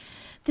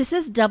This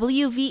is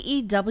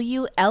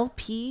WVEW-LP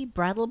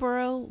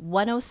Brattleboro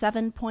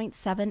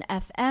 107.7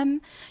 FM,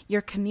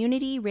 your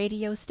community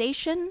radio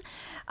station.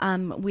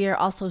 We are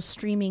also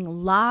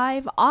streaming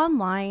live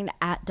online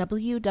at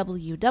www.wvew.org.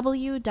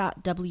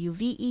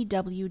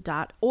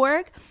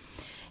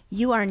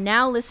 You are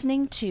now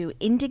listening to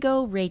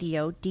Indigo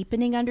Radio,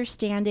 Deepening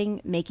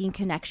Understanding, Making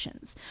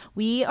Connections.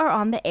 We are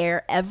on the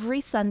air every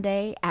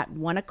Sunday at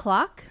 1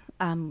 o'clock.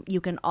 You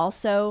can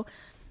also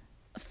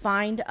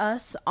find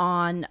us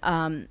on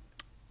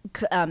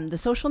the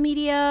social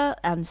media,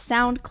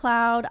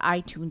 SoundCloud,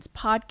 iTunes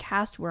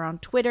podcast. We're on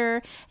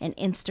Twitter and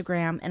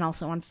Instagram and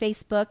also on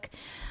Facebook.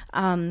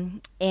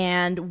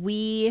 And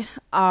we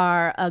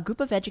are a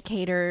group of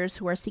educators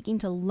who are seeking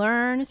to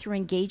learn through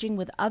engaging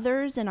with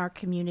others in our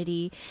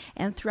community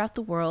and throughout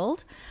the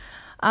world.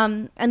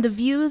 And the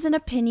views and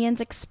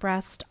opinions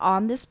expressed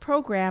on this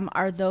program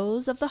are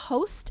those of the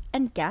host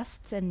and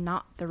guests and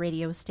not the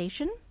radio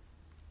station.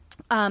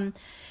 And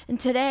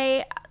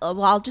today,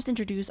 I'll just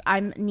introduce,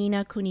 I'm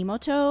Nina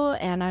Kunimoto,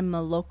 and I'm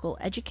a local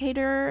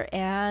educator,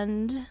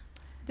 and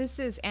this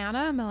is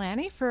Anna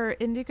Milani for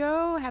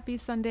Indigo. Happy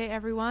Sunday,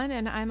 everyone.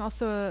 And I'm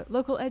also a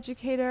local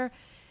educator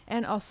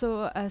and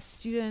also a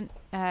student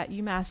at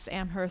UMass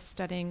Amherst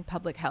studying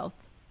public health.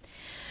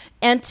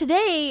 And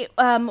today,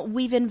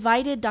 we've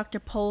invited Dr.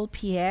 Paul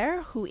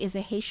Pierre, who is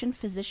a Haitian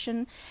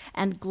physician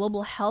and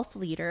global health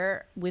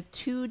leader with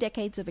 2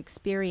 decades of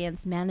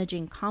experience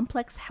managing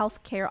complex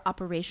healthcare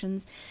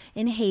operations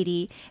in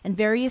Haiti and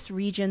various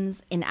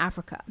regions in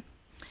Africa.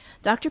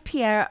 Dr.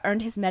 Pierre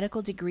earned his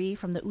medical degree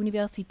from the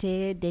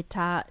Université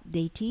d'État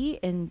d'Haïti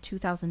in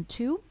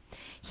 2002.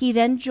 He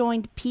then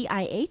joined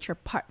PIH, or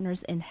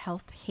Partners in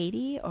Health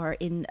Haiti, or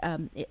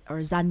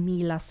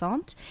Zanmi La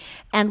Santé,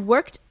 and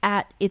worked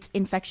at its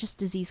infectious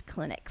disease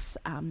clinics,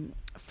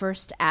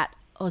 first at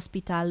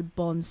Hospital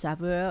Bon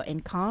Sauveur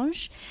in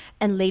Cange,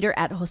 and later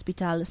at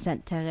Hospital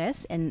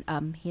Sainte-Thérèse in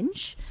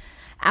Hinche.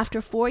 After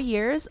 4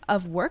 years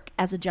of work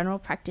as a general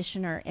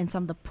practitioner in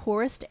some of the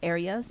poorest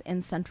areas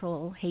in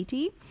central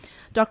Haiti,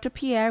 Dr.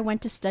 Pierre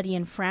went to study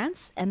in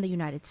France and the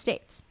United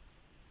States.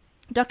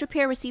 Dr.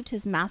 Pierre received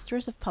his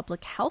Master's of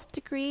Public Health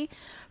degree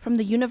from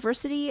the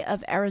University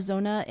of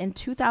Arizona in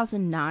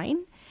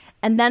 2009,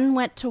 and then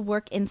went to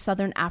work in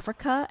Southern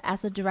Africa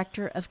as the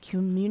Director of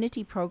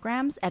Community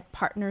Programs at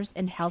Partners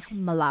in Health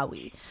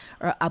Malawi,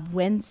 or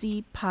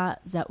Abwenzi Pa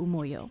za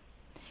Umoyo.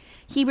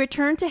 He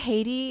returned to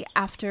Haiti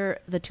after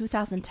the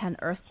 2010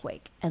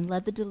 earthquake and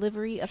led the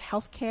delivery of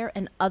healthcare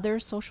and other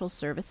social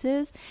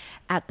services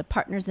at the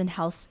Partners in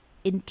Health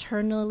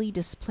internally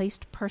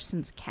displaced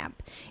persons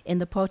camp in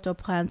the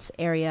Port-au-Prince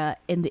area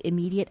in the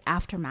immediate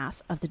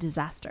aftermath of the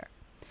disaster.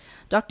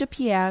 Dr.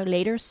 Pierre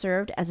later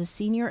served as a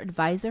senior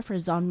advisor for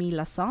Zanmi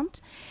La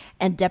Santé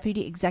and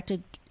deputy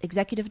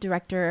executive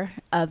director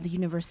of the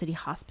University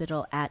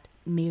Hospital at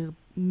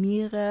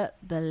Mirebalais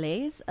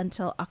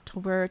until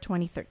October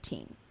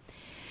 2013.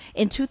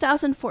 In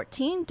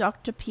 2014,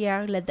 Dr.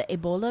 Pierre led the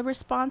Ebola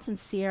response in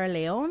Sierra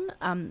Leone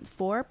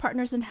for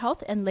Partners in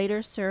Health and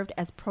later served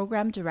as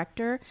program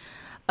director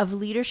of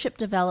leadership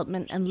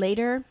development and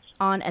later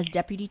on as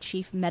deputy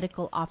chief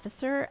medical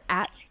officer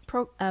at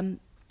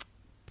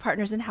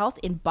Partners in Health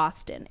in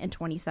Boston in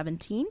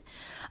 2017.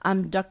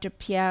 Dr.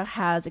 Pierre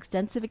has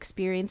extensive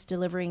experience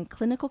delivering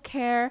clinical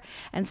care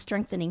and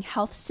strengthening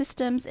health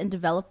systems in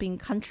developing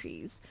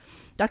countries.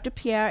 Dr.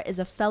 Pierre is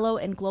a fellow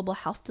in global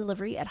health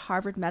delivery at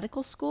Harvard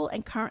Medical School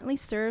and currently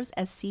serves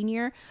as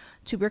senior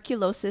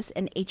tuberculosis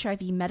and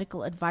HIV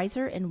medical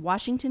advisor in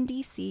Washington,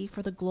 D.C.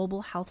 for the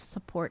Global Health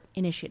Support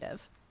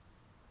Initiative,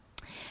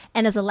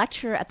 and as a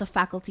lecturer at the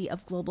Faculty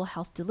of Global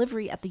Health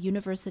Delivery at the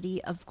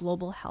University of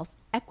Global Health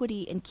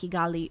Equity in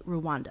Kigali,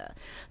 Rwanda.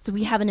 So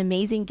we have an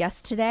amazing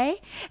guest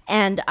today.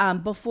 And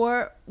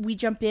before we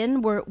jump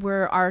in,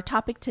 our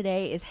topic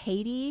today is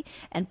Haiti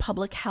and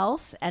public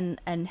health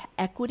and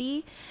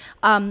equity.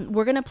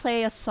 We're going to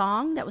play a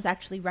song that was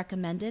actually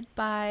recommended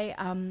by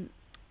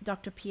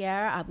Dr.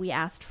 Pierre. We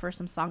asked for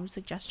some song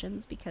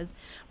suggestions because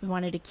we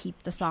wanted to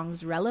keep the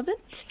songs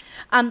relevant.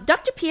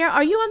 Dr. Pierre,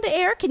 are you on the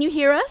air? Can you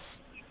hear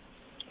us?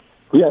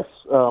 Yes.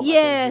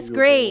 Yes,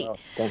 great.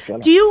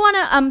 Do you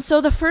want to, so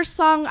the first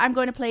song I'm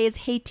going to play is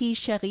Haiti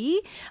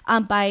Chérie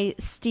by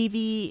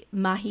Stevie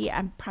Mahi.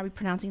 I'm probably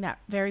pronouncing that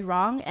very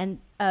wrong. And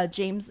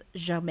James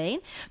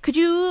Germain. Could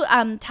you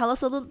tell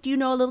us do you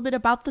know a little bit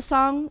about the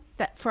song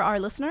for our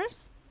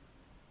listeners?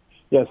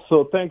 Yes,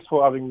 so thanks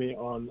for having me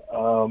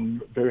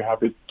on. Very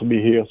happy to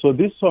be here. So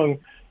this song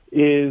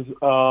is,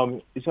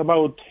 it's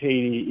about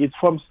Haiti. It's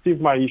from Steve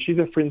Mahi. She's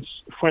a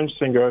French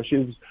singer.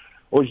 She's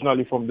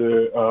originally from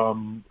the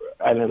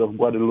island of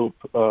Guadeloupe.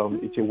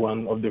 It's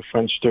one of the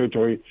French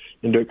territory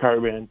in the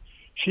Caribbean.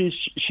 She's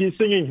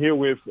singing here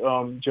with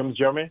James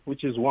Germain,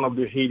 which is one of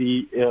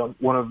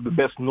the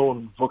best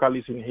known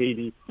vocalists in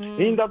Haiti.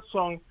 In that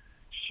song,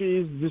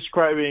 she's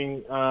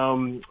describing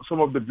some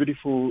of the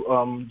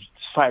beautiful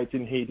sights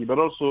in Haiti, but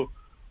also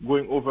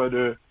going over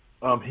the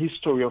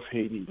history of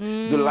Haiti.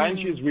 The line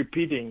she's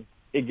repeating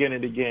again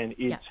and again.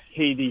 It's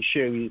Haiti,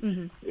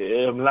 Chérie,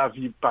 La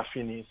Vie Pas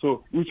Finie.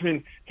 So, which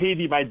means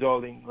Haiti, my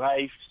darling, there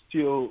is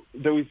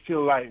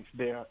still life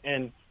there,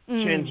 and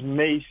change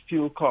may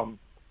still come.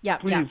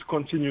 Please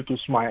continue to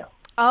smile.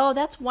 Oh,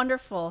 that's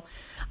wonderful.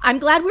 I'm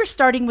glad we're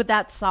starting with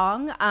that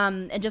song.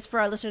 And just for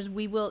our listeners,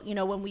 we will,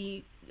 when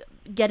we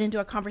get into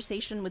a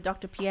conversation with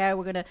Dr. Pierre,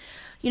 we're going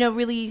to,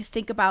 really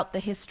think about the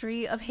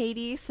history of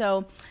Haiti.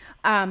 So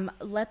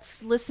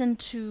let's listen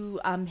to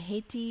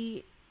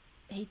Haiti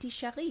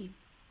Chérie.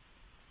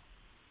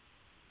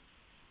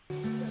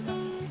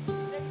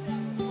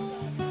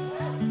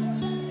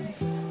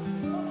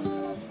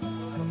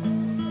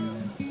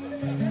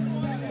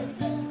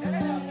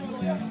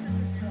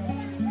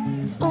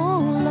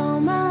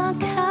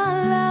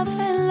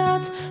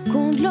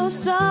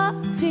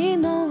 Sorti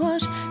dans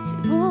roche,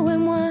 c'est vous et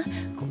moi.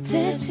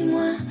 Comptez si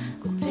moi,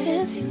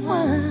 comptez si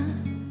moi.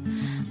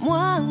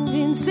 Moi, on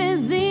vient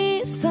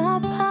saisir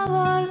sans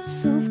parole,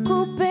 souffle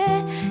coupé,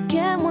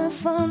 qu'est moins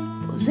fun.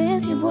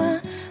 Posez si moi,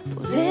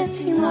 posez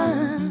si moi.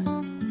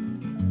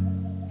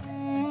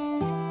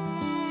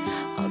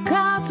 En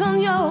carton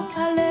yo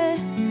palais,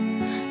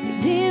 il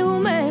dit ou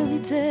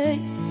méritez,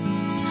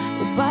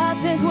 ou pas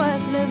tes doigts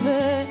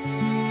lever,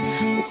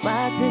 ou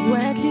pas tes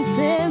doigts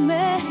l'ité,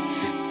 mais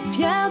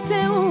fierté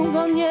ou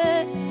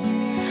gagner,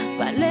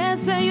 pas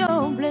laisser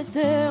yo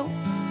blesser,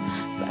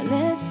 pas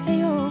laisser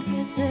yo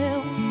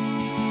blesser.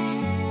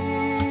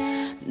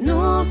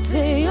 Nous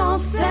c'est un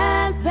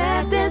seul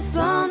père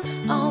descendre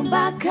en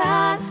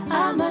bacal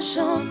à ma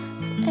chambre.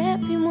 Et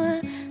puis moi,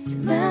 c'est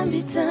même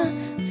bitin,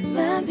 c'est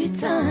même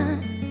bitin.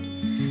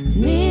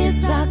 Ni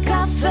ça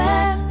qu'a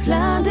fait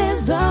plein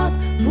des autres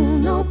pour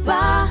nous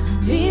pas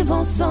vivre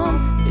ensemble.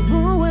 Mais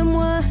vous et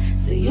moi,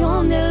 c'est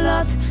yon et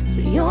l'autre,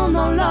 c'est yon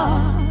dans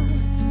l'autre.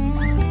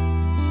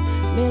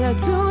 Mais là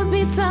tout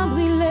bitin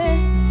brûlé,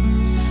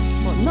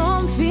 faut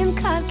non fin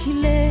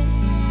calculer,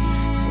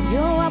 faut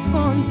yo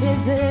apprendre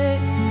peser,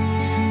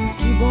 ce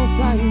qui bon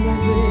ça est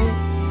mauvais.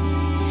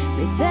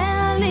 Mais t'es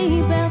en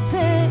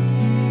liberté,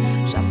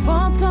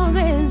 j'apprends ton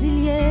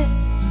résilier,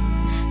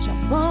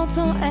 j'apprends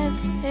ton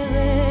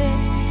espérer.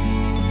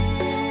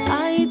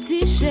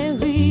 Haïti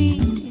chérie,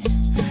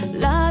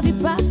 la vie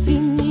pas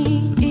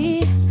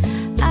finie.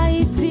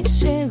 Haïti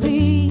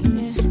chérie,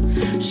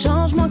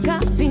 changement qu'a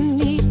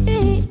fini.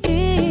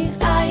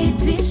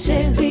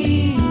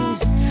 Chérie,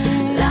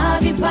 la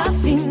vie pas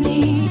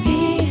finie.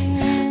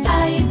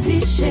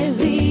 Haïti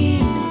chérie,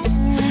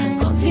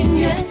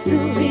 continue à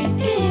sourire.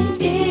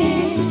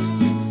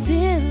 Si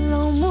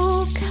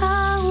l'amour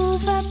qu'a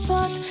ouvert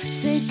porte,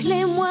 c'est que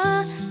les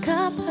mois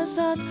qu'a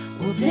pas autre.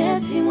 Ou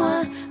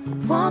dis-moi,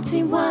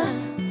 prends-moi,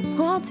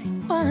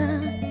 prends-moi.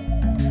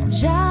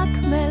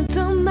 Jacques, Mel,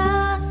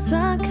 Thomas,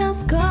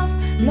 5-15 coffres.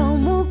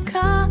 L'amour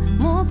qu'a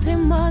monté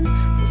mon,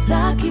 pour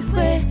ça qui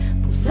près,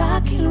 pour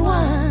ça qui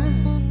loin.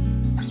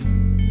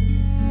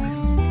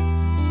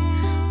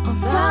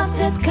 Sa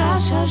tête qu'a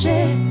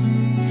chargé,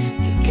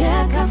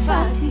 quelqu'un qu'a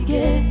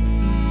fatigué.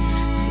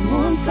 Si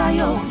moun sa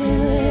yon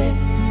pléré,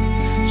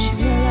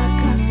 j'suis là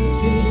qu'a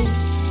pesé.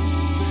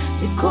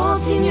 Mais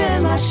continuez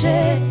à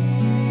marcher,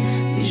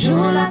 les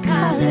jours là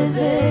qu'a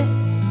levé,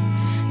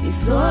 les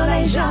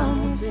soleils j'ai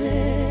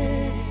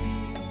monté.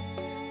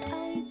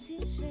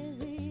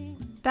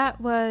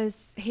 That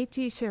was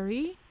Haiti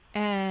Chérie,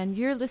 and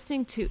you're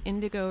listening to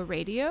Indigo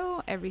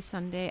Radio every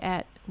Sunday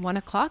at 1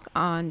 o'clock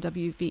on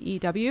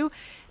WVEW.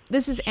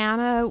 This is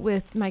Anna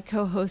with my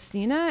co-host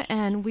Nina,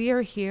 and we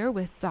are here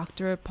with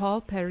Dr. Paul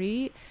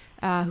Perry,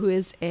 who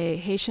is a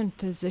Haitian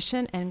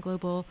physician and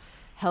global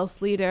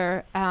health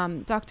leader.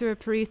 Dr.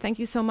 Perry, thank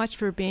you so much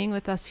for being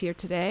with us here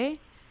today.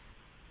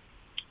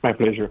 My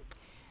pleasure.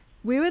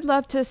 We would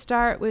love to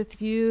start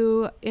with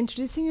you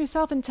introducing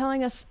yourself and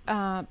telling us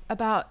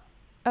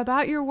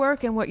about your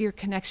work and what your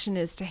connection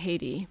is to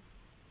Haiti.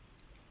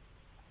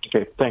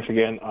 Okay, thanks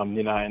again,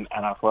 Nina and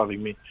Anna, for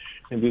having me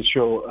in this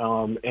show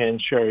and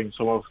sharing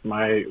some of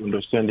my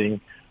understanding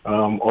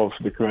of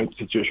the current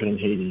situation in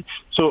Haiti.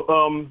 So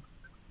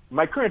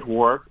my current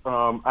work,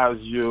 as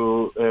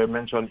you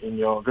mentioned in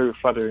your very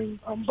flattering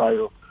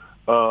bio,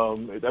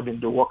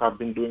 the work I've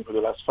been doing for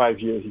the last 5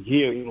 years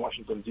here in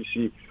Washington,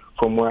 D.C.,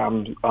 from where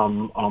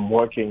I'm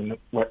working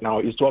right now,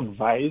 is to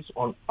advise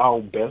on how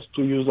best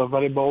to use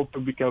available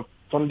public health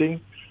funding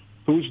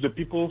to reach the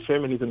people,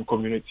 families, and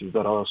communities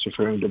that are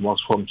suffering the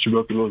most from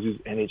tuberculosis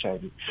and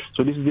HIV.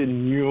 So this is a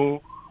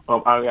new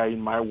area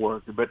in my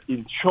work, but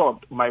in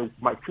short, my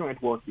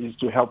current work is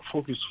to help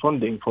focus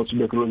funding for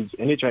tuberculosis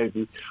and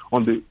HIV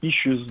on the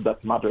issues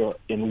that matter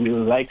and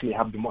will likely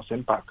have the most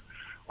impact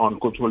on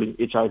controlling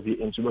HIV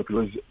and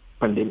tuberculosis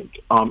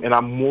pandemic. And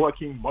I'm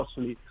working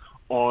mostly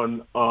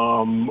on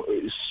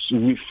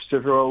with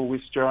several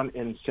Western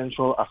and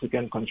Central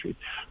African countries.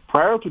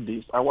 Prior to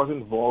this, I was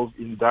involved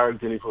in direct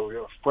delivery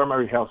of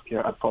primary health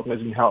care at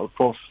Partners in Health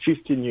for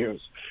 15 years.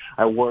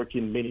 I work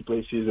in many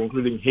places,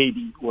 including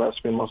Haiti, where I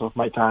spend most of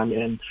my time,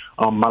 and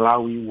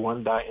Malawi,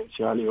 Rwanda, and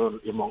Sierra Leone,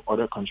 among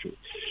other countries.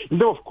 In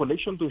terms of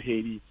connection to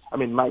Haiti,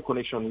 my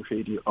connection with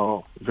Haiti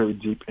are very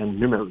deep and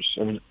numerous.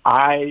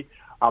 I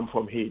I'm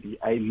from Haiti.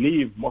 I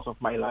lived most of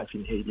my life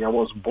in Haiti. I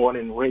was born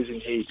and raised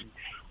in Haiti,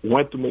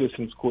 went to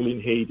medicine school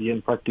in Haiti,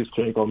 and practiced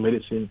clinical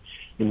medicine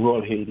in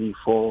rural Haiti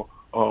for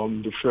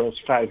the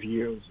first 5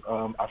 years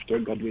after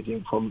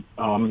graduating from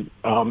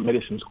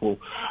medicine school.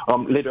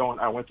 Later on,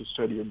 I went to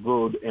study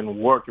abroad and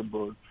work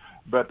abroad.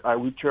 But I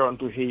returned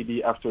to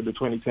Haiti after the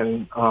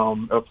 2010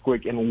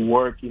 earthquake and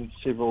worked in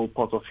several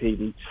parts of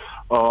Haiti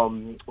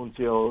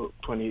until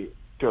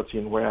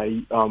 2013, where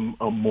I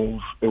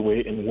moved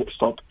away and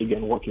start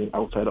again working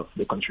outside of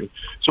the country.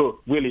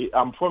 So really,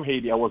 I'm from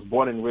Haiti. I was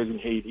born and raised in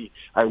Haiti.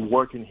 I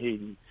work in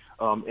Haiti,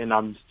 and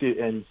I'm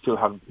still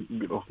have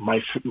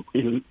my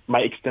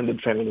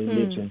extended family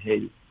lives in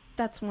Haiti.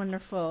 That's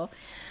wonderful.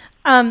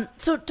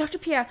 So, Dr.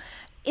 Pierre,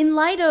 in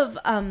light of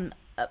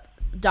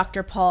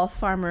Dr. Paul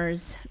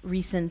Farmer's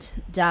recent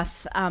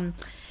death,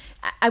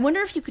 I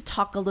wonder if you could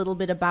talk a little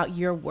bit about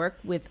your work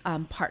with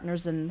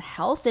Partners in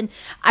Health. And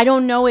I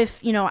don't know if,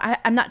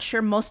 I'm not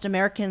sure most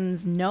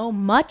Americans know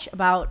much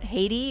about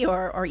Haiti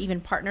or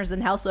even Partners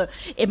in Health. So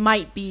it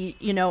might be,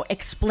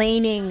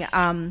 explaining,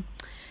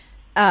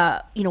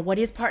 what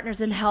is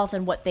Partners in Health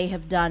and what they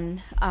have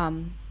done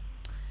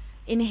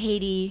in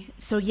Haiti.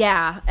 So,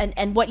 yeah,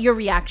 and what your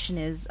reaction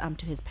is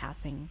to his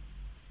passing.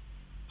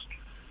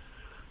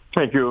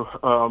 Thank you.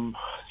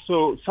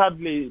 So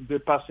sadly, the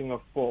passing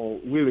of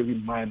Paul really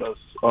reminds us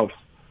of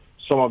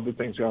some of the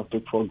things we have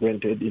taken for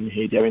granted in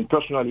Haiti. I mean,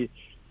 personally,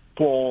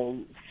 Paul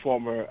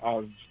Farmer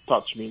has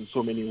touched me in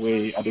so many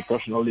ways at a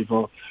personal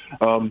level.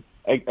 I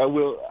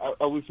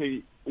will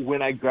say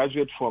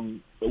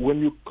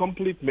when you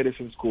complete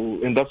medicine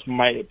school, and that's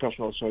my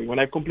personal story, when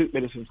I complete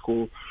medicine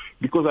school,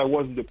 because I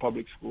was in the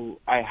public school,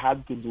 I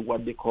had to do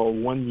what they call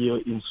 1 year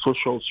in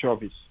social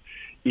service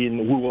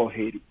in rural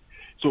Haiti.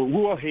 So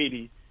rural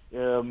Haiti,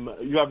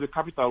 you have the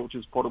capital, which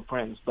is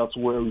Port-au-Prince. That's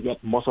where we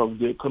get most of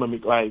the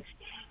economic life.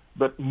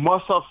 But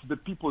most of the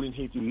people in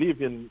Haiti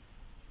live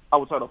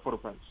outside of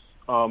Port-au-Prince.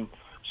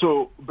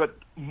 But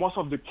most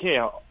of the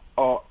care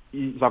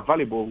is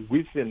available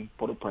within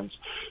Port-au-Prince.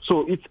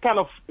 So it's kind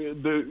of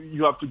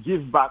you have to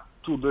give back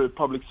to the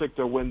public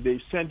sector when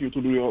they send you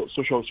to do your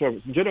social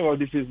service. In general,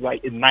 this is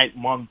like a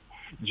 9-month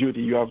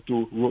duty. You have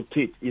to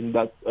rotate in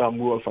that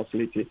rural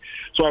facility.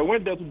 So I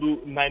went there to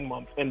do 9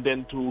 months and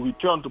then to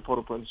return to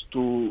Port-au-Prince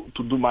to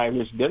do my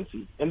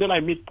residency. And then I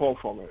meet Paul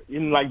Farmer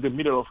in like the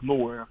middle of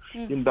nowhere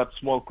in that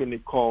small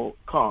clinic called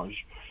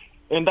Cange.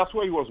 And that's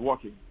where he was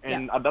working.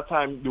 And at that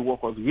time, the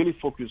work was really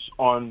focused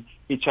on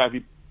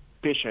HIV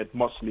patient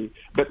mostly,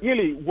 but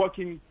really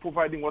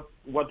providing what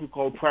we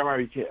call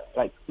primary care,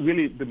 like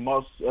really the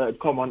most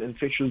common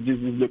infectious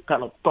disease, the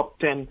kind of top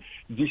 10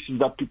 diseases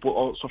that people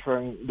are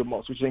suffering the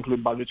most, which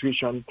include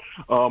malnutrition,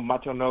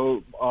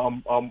 maternal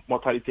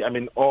mortality. I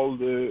mean, all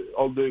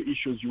the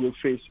issues you will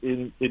face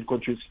in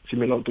countries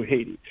similar to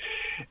Haiti.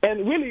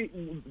 And really,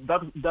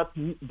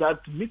 that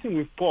meeting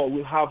with Paul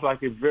will have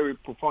like a very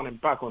profound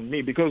impact on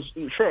me because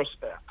first,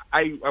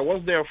 I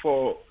was there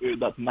for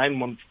that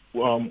 9-month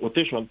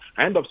rotation.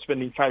 I ended up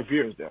spending 5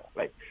 years there.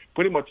 Like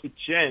pretty much it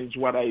changed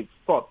what I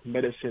thought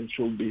medicine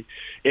should be.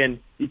 And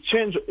it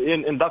changed,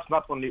 and that's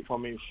not only for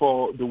me,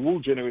 for the whole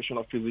generation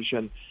of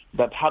physicians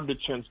that had the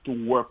chance to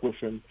work with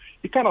him.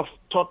 It kind of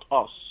taught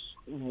us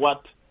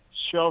what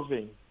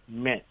serving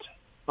meant.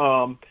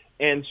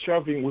 And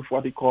serving with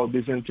what they call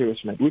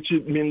disinterestment, which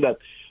means that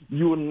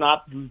you're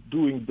not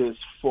doing this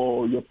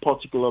for your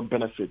particular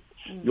benefit.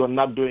 You're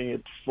not doing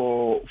it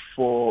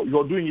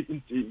you're doing it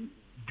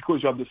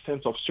because you have the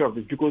sense of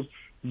service, because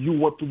you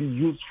want to be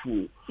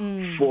useful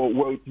for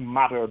where it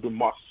matters the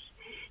most.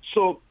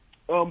 So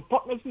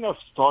Partners in Health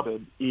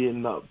started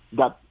in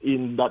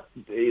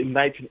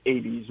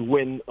 1980s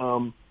when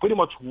pretty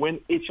much when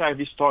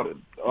HIV started.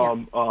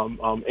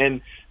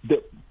 And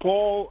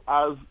Paul,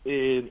 as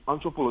an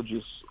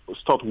anthropologist,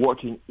 started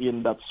working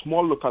in that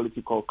small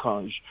locality called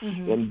Cange.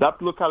 And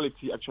that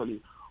locality actually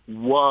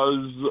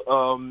was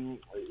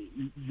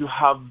you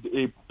have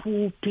a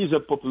poor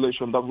peasant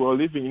population that were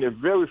living in a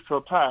very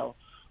fertile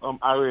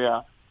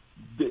area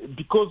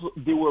because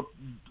they were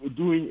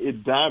doing a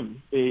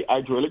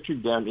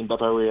hydroelectric dam in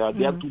that area.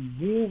 They had to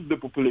move the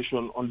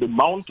population on the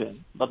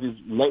mountain that is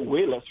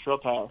way less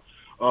fertile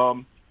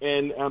and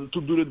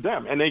to do the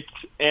dam. And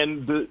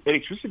the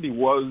electricity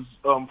was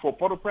for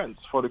Port-au-Prince,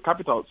 for the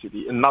capital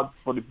city, and not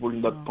for the people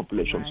in that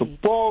population. Right. So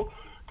Paul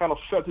kind of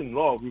fell in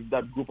love with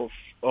that group of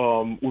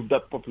with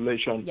that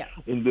population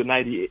in the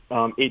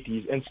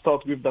 1980s and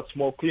started with that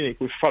small clinic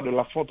with Father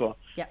Lafonta,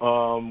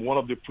 one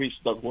of the priests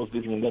that was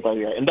living in that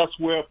area. And that's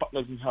where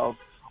Partners in Health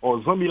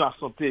or Zambie La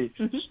Santé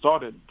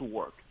started to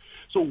work.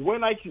 So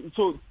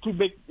to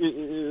make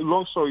a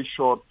long story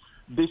short,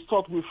 they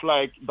start with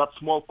like that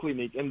small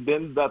clinic and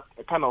then that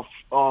kind of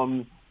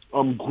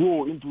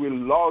grow into a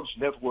large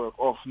network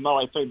of now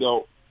I think there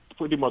are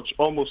pretty much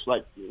almost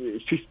like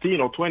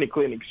 15 or 20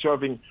 clinics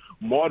serving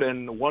more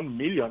than 1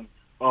 million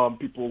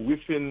people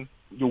within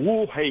the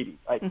whole Haiti,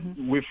 like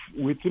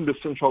within the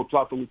Central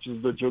Plateau, which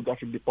is the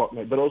geographic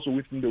department, but also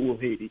within the whole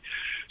Haiti.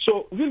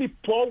 So really,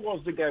 Paul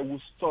was the guy who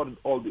started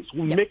all this,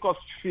 who make us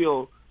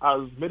feel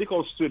as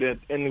medical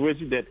student and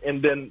resident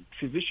and then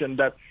physician,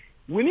 that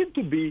we need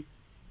to be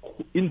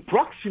in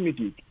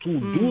proximity to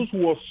those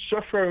who are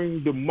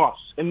suffering the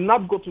most and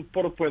not go to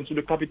Port-au-Prince, to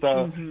the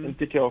capital, and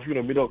take care of,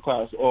 middle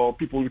class or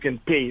people who can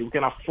pay, who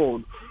can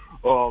afford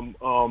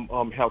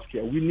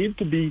healthcare. We need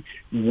to be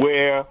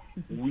where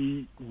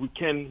we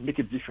can make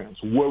a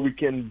difference, where we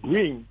can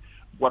bring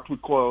what we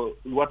call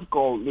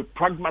the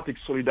pragmatic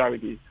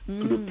solidarity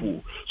to the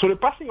poor. So the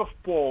passing of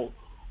Paul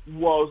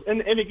was,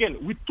 and again,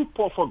 we took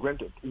Paul for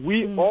granted.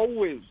 We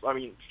always,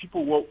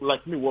 people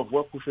like me who have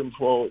worked with him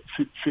for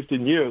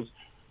 15 years,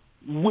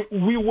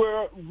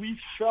 we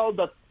felt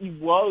that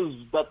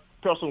that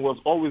person was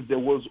always there,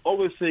 was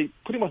always saying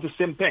pretty much the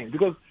same thing,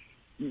 because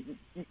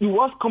he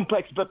was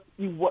complex, but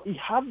he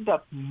had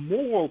that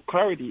moral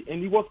clarity,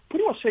 and he was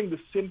pretty much saying the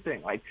same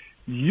thing. Like,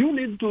 we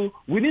need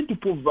to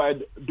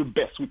provide the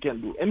best we can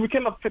do, and we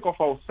cannot take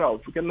off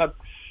ourselves. We cannot,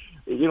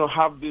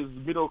 have this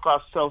middle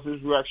class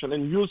selfish reaction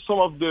and use some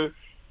of the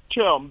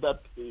term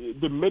that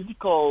the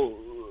medical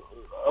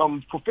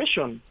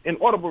profession and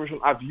other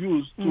professions have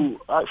used to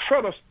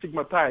further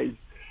stigmatize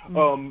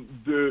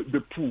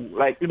the poor,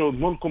 like,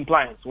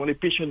 non-compliance, when a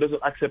patient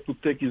doesn't accept to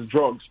take his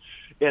drugs,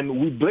 and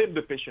we blame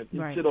the patient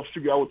instead of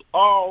figure out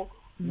how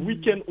we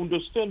can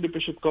understand the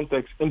patient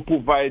context and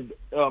provide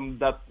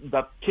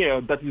that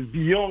care that is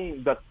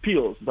beyond that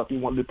pills that we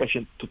want the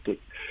patient to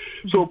take.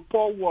 So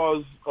Paul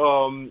was,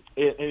 and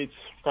it's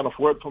kind of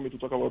weird for me to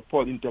talk about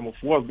Paul in terms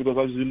of words, because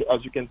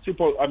as you can see,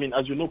 Paul,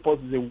 as you know, Paul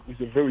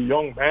is a very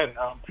young man,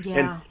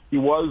 and he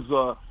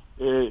was,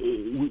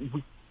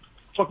 we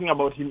talking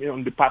about him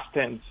in the past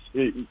tense,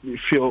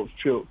 feel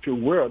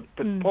weird,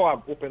 but Paul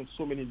has opened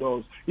so many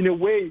doors. In a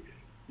way,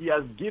 he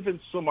has given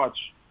so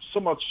much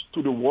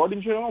to the world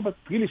in general, but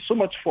really so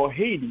much for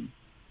Haiti,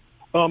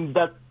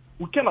 that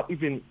we cannot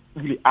even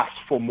really ask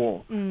for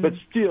more. But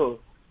still,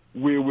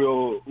 we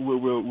will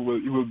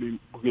be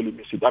really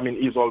missed. He's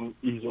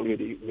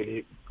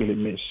already really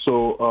missed.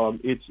 So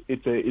it's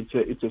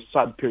a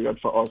sad period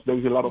for us.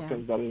 There's a lot of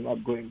things that are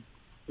not going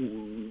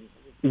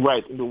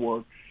right in the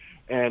world.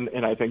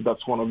 And I think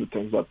that's one of the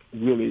things that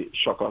really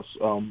shocked us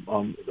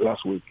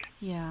last week.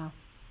 Yeah.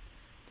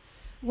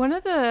 One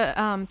of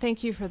the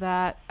thank you for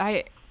that.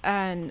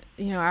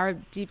 Our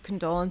deep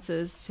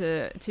condolences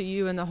to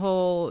you and the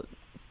whole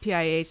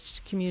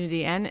PIH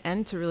community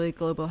and to really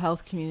global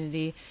health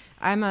community.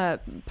 I'm a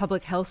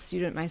public health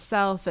student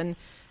myself, and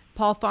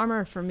Paul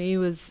Farmer for me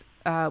was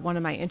one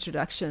of my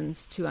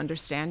introductions to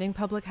understanding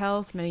public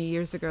health many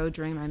years ago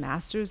during my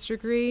master's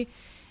degree.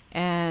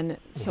 And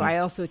so I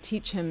also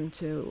teach him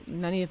to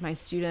many of my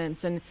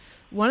students. And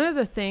one of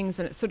the things,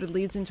 and it sort of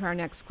leads into our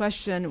next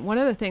question, one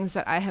of the things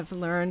that I have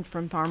learned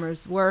from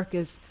Farmer's work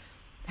is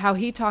how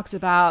he talks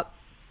about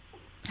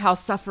how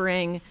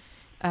suffering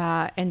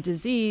and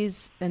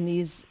disease and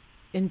these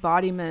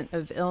embodiment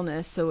of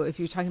illness, so if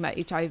you're talking about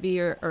HIV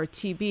or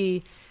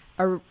TB,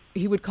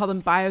 he would call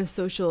them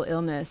biosocial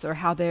illness, or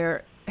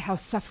how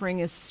suffering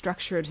is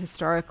structured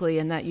historically,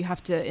 and that you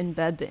have to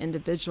embed the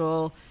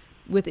individual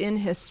within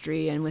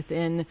history and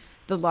within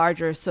the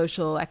larger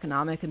social,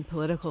 economic, and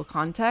political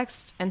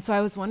context. And so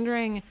I was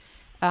wondering,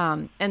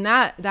 and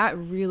that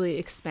really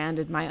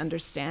expanded my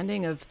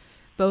understanding of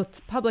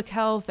both public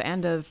health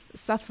and of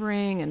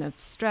suffering and of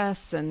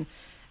stress. And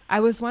I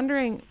was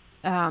wondering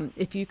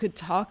if you could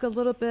talk a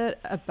little bit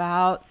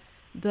about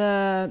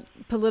the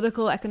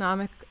political,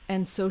 economic,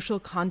 and social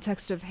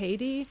context of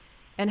Haiti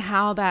and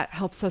how that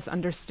helps us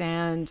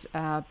understand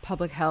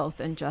public health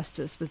and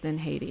justice within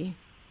Haiti.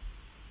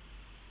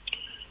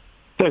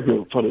 Thank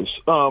you for this.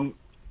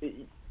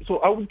 So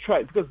I will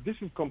try, because this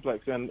is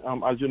complex, and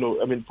as you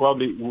know,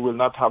 probably we will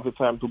not have the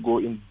time to go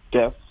in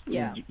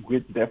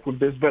great depth with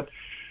this, but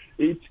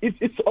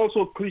it's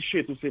also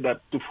cliche to say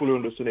that to fully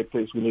understand a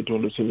place, we need to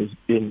understand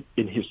it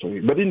in history.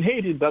 But in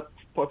Haiti, that's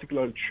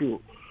particularly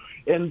true.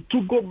 And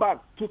to go back,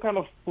 to kind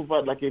of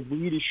provide like a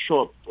really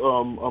short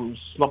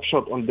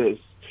snapshot on this,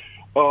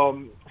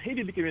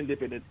 Haiti became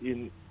independent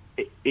in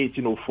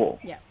 1804.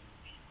 Yeah.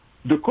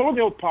 The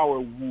colonial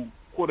power who,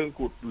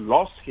 quote-unquote,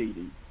 lost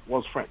Haiti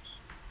was France.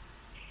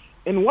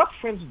 And what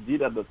France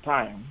did at the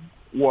time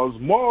was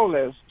more or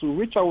less to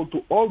reach out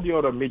to all the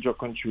other major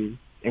countries,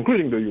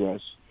 including the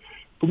U.S.,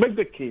 to make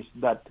the case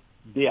that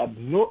they had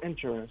no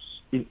interest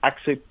in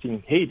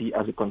accepting Haiti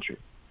as a country,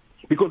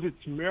 because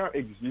its mere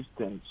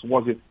existence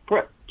was a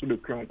threat to the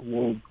current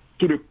world,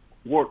 to the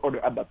world order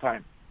at that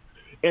time,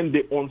 and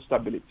their own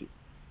stability.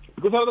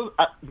 Because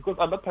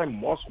at that time,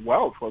 most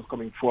wealth was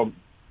coming from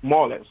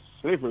more or less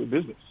slavery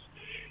business.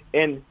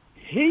 And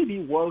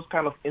Haiti was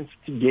kind of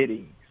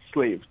instigating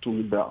slaves to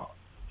rebel.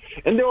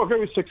 And they were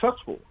very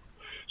successful.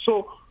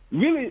 So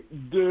really,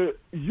 the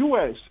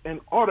U.S. and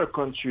other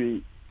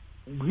countries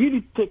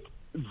really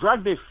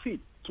drag their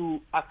feet to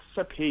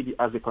accept Haiti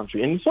as a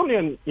country. And it's only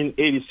in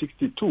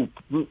 1862,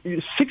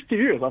 60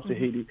 years after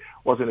Haiti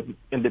was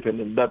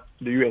independent, that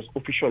the U.S.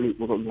 officially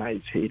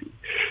recognized Haiti.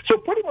 So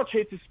pretty much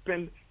Haiti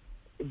spent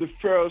the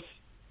first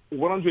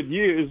 100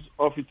 years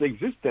of its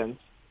existence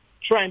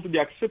trying to be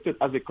accepted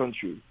as a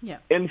country. Yeah.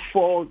 And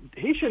for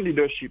Haitian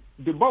leadership,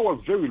 the bar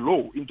was very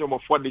low in terms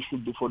of what they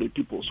should do for the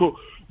people. So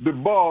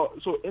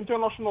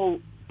international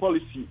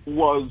policy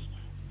was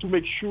to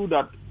make sure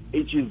that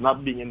Haiti is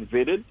not being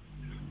invaded.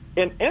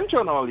 And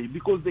internally,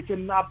 because they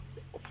cannot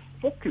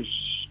focus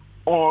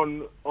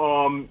on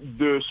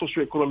the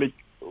socioeconomic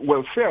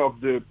welfare of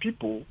the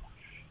people,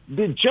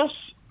 the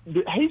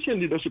Haitian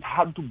leadership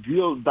had to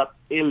build that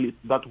elite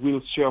that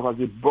will serve as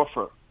a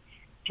buffer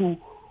to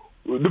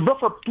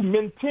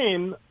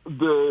maintain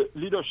the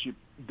leadership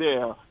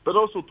there, but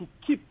also to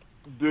keep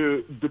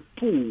the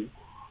poor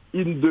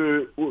in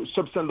the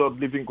substandard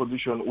living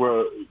condition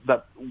where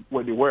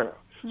they were.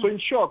 So in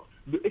short,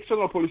 the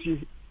external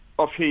policy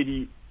of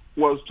Haiti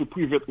was to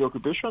prevent the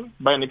occupation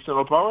by an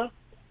external power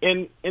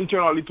and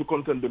internally to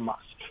contain the mass.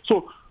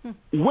 So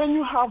when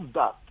you have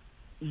that,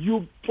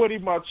 you pretty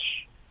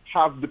much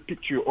have the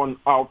picture on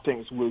how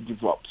things will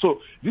develop.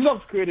 So this has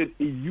created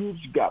a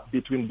huge gap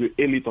between the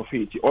elite of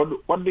Haiti, or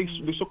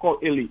the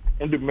so-called elite,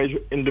 and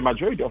the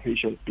majority of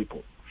Haitian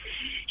people.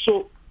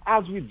 So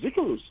as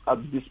ridiculous as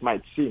this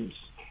might seem,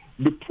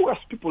 the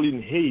poorest people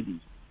in Haiti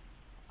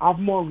have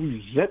more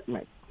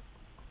resentment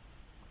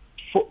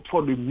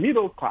for the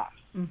middle class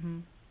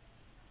and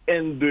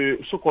the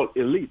so-called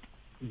elite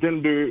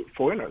than the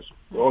foreigners,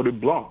 or the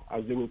blanc,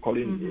 as they will call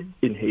it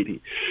in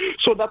Haiti.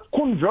 So that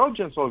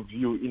convergence of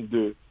view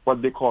in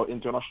what they call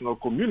international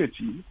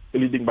community,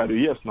 leading by the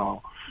years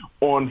now,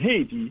 on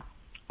Haiti,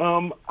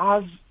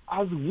 has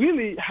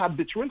really had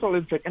detrimental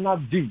effect and has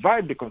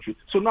divided the country.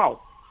 So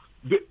now,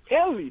 the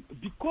elite,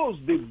 because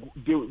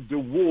the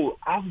war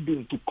has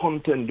been to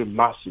contain the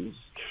masses,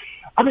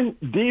 I mean,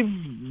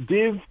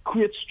 they've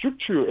created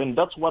structure, and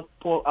that's what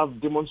Paul has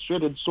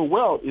demonstrated so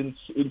well in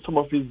some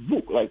of his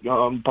books, like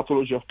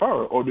Pathology of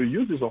Power or The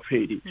Uses of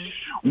Haiti,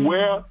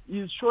 where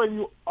he's showing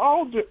you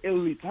how the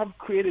elite have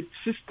created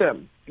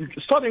system,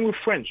 starting with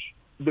French,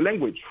 the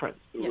language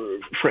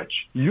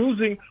French,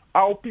 using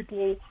how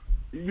people,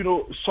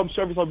 some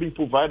services are being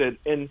provided,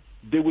 and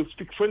they will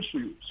speak French to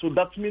you. So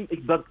that means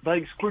that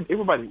excludes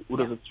everybody who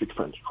doesn't speak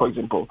French, for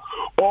example.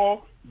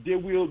 Or the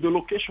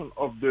location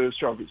of the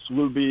service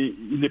will be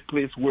in a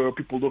place where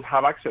people don't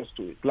have access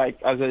to it.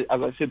 Like, as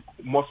I said,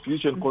 most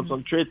physicians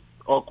concentrate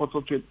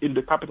in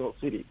the capital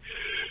city.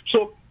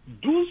 So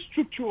those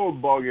structural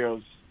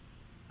barriers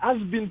has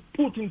been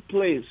put in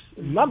place,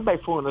 not by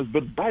foreigners,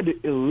 but by the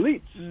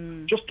elite,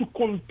 just to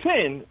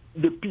contain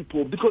the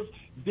people, because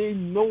they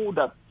know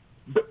that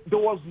there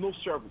was no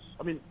service.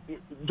 I mean,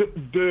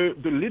 the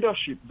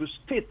leadership, the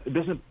state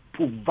doesn't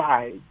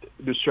provide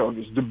the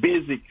service, the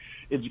basic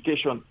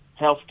education,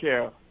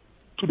 healthcare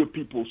to the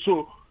people.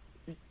 So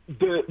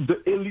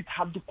the elite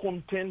had to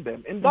contain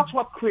them. And that's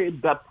what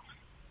created that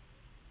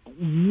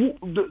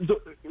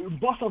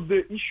most of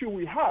the issue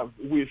we have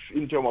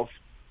in terms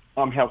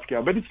of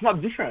healthcare, but it's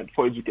not different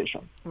for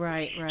education.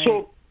 Right.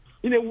 So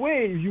in a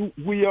way,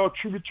 we are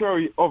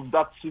tributary of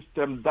that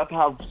system that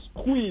have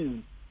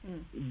squeezed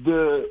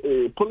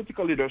the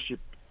political leadership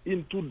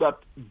into that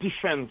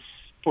defense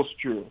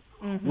posture,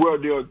 where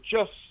they are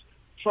just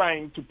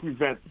trying to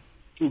prevent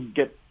to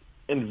get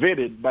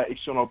invaded by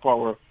external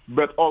power,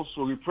 but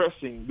also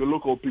repressing the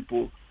local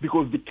people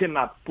because they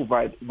cannot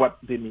provide what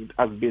they need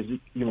as basic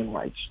human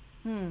rights.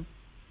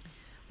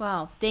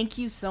 Wow, thank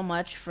you so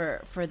much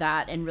for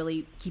that, and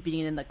really keeping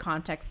it in the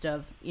context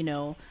of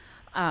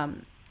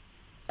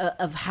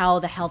of how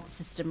the health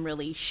system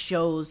really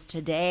shows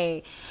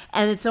today.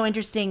 And it's so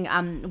interesting.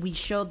 We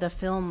showed the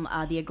film,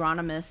 The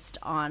Agronomist,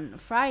 on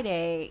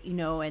Friday,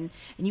 and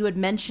you had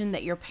mentioned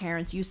that your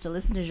parents used to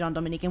listen to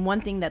Jean-Dominique. And one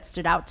thing that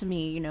stood out to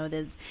me,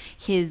 is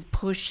his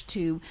push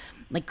to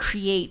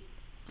create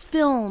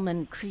film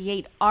and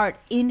create art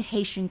in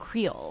Haitian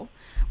Creole,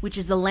 which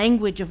is the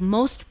language of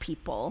most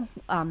people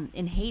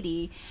in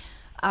Haiti.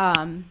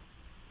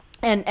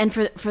 And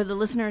for the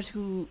listeners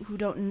who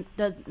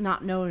does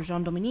not know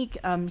Jean-Dominique,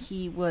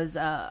 he was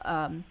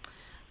a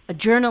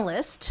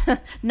journalist,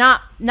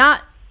 not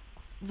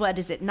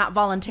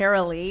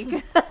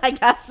voluntarily, I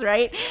guess,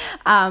 right?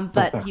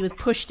 But he was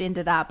pushed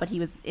into that. But he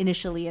was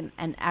initially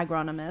an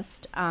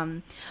agronomist.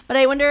 But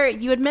I wonder,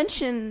 you had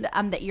mentioned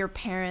that your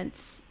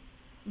parents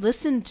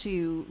listened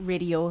to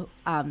Radio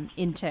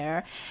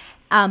Inter.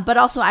 But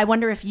also, I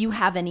wonder if you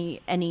have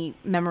any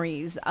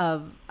memories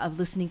of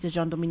listening to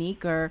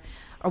Jean-Dominique, or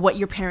what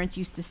your parents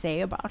used to say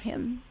about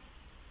him.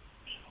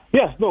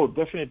 Yes, no,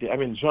 definitely. I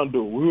mean, Jean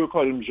Do, we will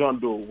call him Jean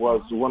Do,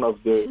 was one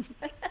of the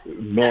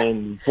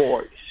main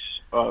voice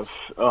of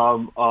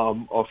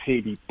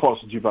Haiti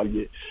post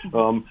Duvalier.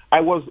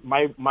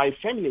 My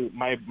family,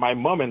 my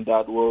mom and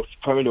dad were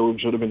familiar with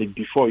Jean-Dominique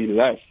before he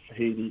left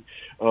Haiti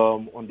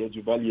on the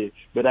Duvalier,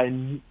 but I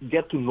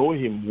get to know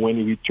him when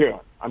he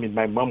returned. I mean,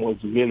 my mom was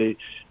really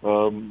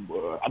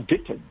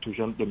addicted to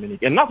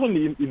Jean-Dominique, and not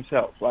only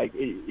himself. Like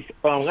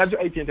Radio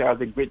Haiti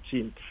has a great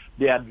team.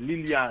 They had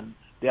Liliane,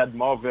 they had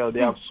Marvel,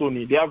 they have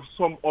Sony, they have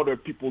some other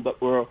people that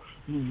were,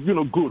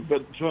 good,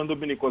 but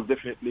Jean-Dominique was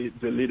definitely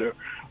the leader.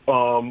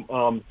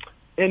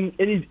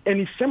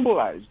 it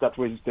symbolized that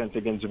resistance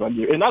against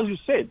Duvalier. And as you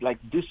said, like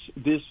this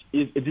is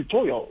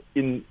editorial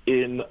in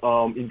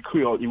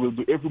Creole. He will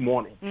do every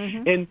morning.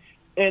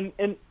 And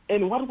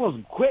what was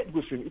great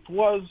with him, it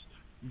was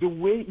the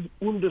way he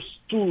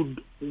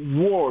understood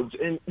words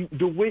and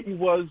the way he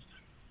was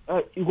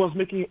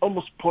making it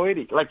almost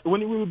poetic. Like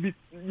when he will be,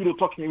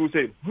 talking, he will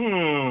say, He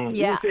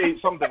will say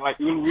something like,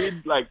 he will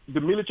read, like the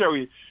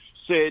military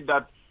said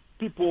that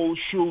people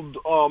should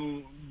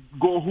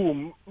go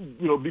home,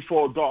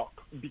 before dark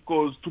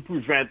because to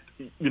prevent,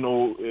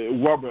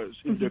 robbers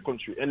in their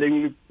country. And they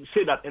will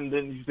say that, and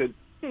then he said,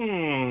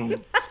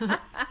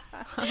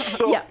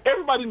 So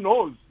everybody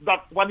knows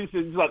that what he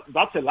says is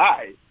that's a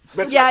lie.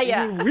 But you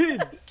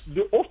read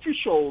the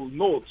official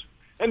note,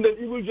 and then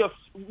you will just,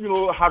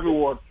 have a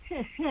word,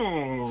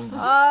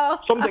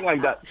 something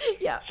like that.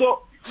 Yeah.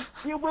 So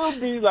he will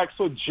be like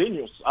so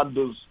genius at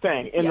those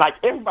things, and like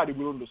everybody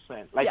will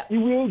understand. Like he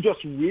will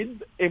just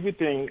read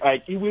everything.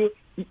 Like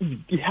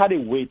he had a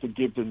way to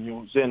give the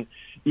news, and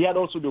he had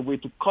also the way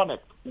to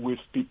connect with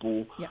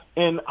people. Yeah.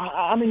 And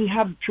I mean, he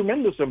had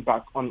tremendous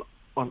impact on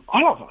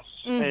all of us,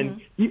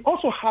 and he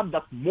also had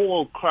that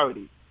moral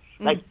clarity.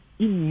 Like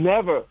he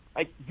never.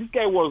 Like this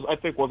guy was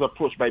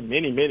approached by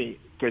many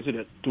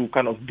presidents to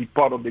kind of be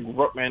part of the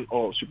government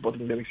or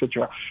supporting them,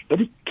 etc. But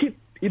he kept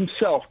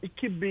himself. He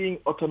kept being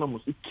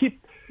autonomous. He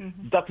kept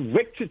that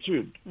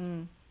rectitude,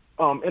 and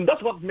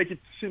that's what makes it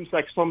seems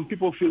like some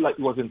people feel like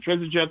he was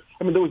intransigent.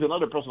 I mean, there was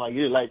another person I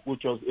really like,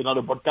 which was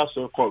another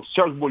podcaster called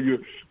Serge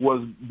Beaulieu,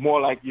 was more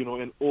like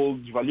an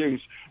old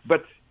Duvalierist,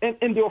 but and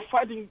they were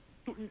fighting.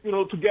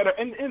 Together,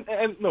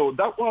 and no,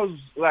 that was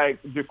like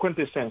the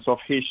quintessence of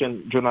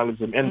Haitian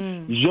journalism.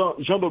 And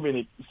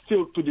Jean-Dominique,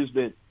 still to this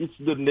day, it's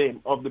the name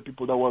of the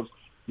people that was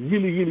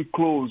really, really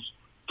close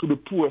to the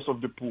poorest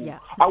of the poor. Yeah.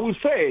 I will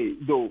say,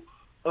 though,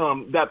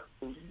 that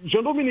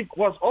Jean-Dominique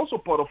was also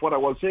part of what I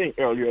was saying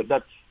earlier,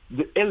 that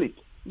the elite,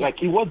 like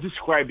he was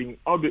describing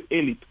how the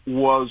elite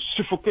was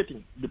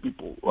suffocating the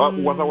people.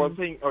 What I was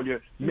saying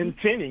earlier,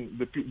 maintaining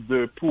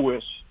the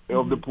poorest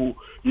of the poor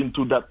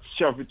into that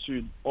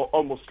servitude or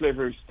almost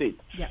slavery state.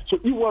 Yeah. So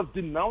he was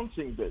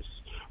denouncing this.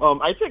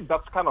 I think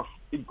that's kind of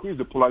increased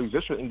the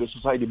polarization in the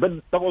society, but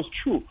that was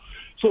true.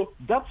 So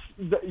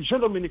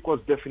Jean-Dominique was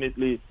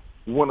definitely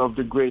one of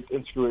the great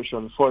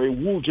inspirations for a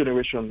whole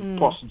generation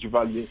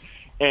post-Duvalier.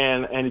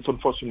 And it's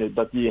unfortunate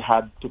that he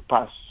had to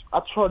pass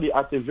actually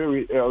at a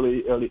very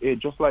early age,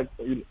 just like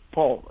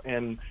Paul.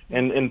 And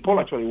Paul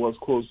actually was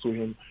close to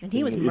him. And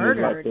he was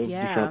murdered,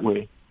 different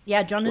way.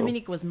 Yeah,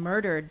 Jean-Dominique was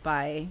murdered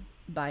by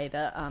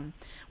the,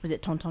 was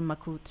it Tonton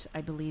Macoute,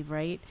 I believe,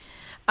 right?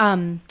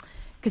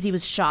 Because he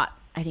was shot,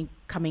 I think,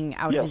 coming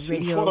out of his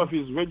radio. In front of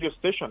his radio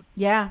station.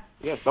 Yeah.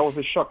 Yes, that was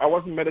a shock. I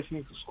was in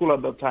medicine school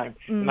at that time.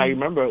 And I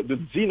remember the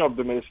dean of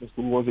the medicine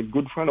school was a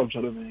good friend of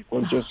Jean-Dominique,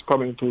 was just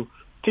coming to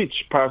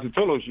teach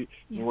parasitology.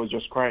 He was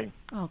just crying.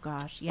 Oh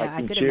gosh, yeah,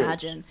 I could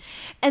imagine.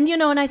 And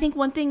and I think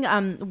one thing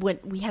when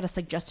we had a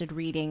suggested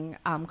reading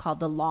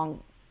called the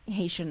Long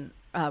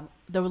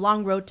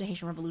Road to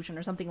Haitian Revolution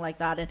or something like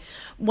that, and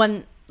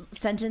one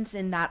sentence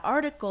in that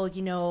article,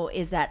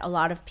 is that a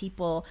lot of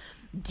people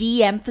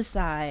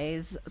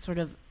de-emphasize sort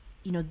of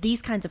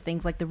these kinds of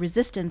things like the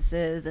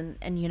resistances and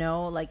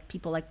like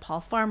people like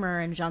Paul Farmer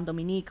and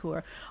Jean-Dominique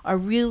who are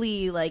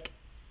really like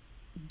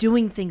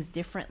doing things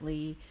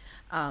differently.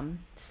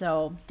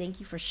 So thank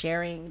you for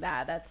sharing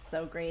that. That's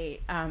so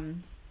great.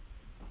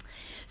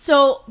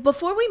 So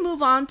before we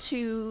move on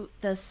to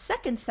the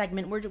second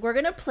segment, we're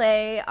going to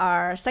play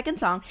our second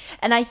song.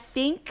 And I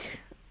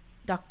think,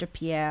 Dr.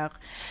 Pierre,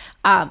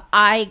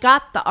 I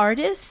got the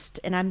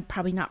artist, and I'm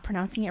probably not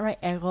pronouncing it right,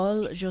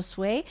 Errol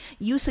Josue.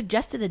 You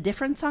suggested a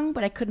different song,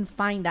 but I couldn't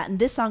find that. And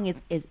this song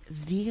is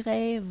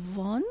Viré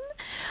Von.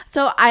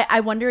 So I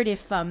wondered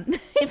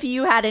if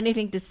you had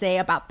anything to say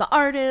about the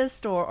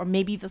artist or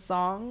maybe the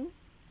song.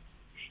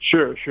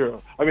 Sure.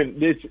 I mean,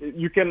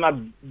 you cannot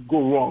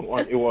go wrong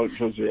on Errol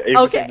Josue.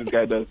 Everything this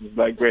guy does is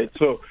like great.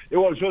 So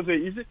Errol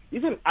Josue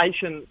is an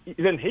Haitian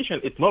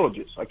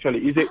ethnologist. Actually,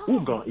 he's a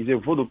Ougan. He's a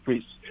voodoo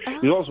priest.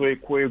 He's also a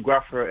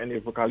choreographer and a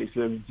vocalist.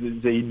 He's an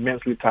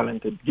immensely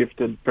talented,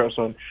 gifted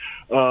person.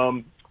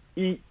 So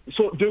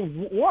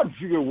the word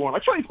Viré One,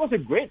 actually, it was a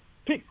great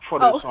pick for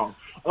this song.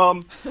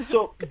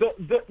 So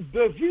the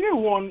Viré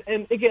One,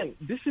 and again,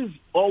 this is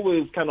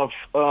always kind of.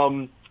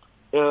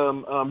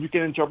 You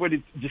can interpret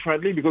it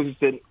differently because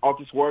it's an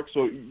artist's work,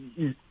 so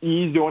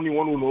he's the only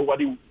one who knows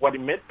what he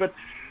meant. But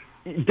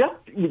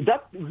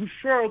that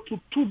refers to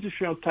two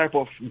different types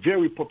of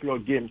very popular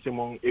games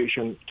among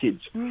Asian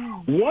kids.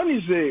 One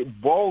is a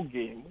ball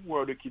game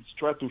where the kids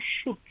try to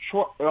shoot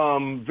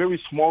very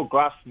small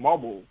glass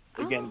marble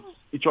against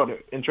each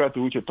other and try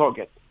to reach a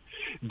target.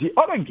 The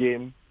other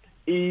game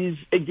is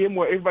a game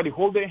where everybody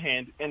hold their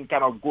hand and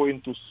kind of go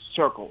into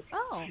circles.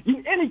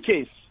 In any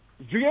case,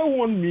 Viré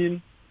One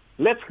means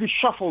let's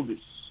reshuffle this.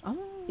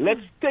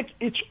 Let's take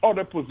each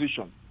other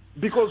position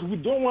because we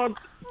don't want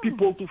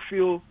people to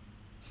feel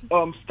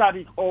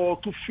static or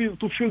to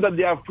feel that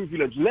they have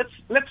privilege.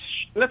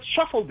 Let's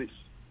shuffle this.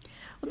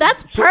 Well,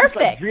 that's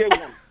perfect.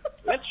 Like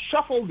let's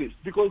shuffle this,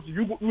 because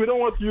we don't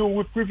want you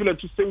with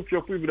privilege to stay with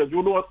your privilege.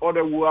 We don't want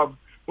others who have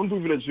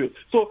unprivileged.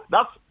 So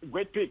that's a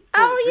great pick.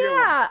 So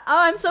yeah. Oh,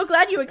 I'm so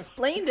glad you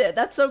explained it.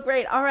 That's so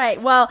great. All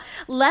right. Well,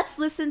 let's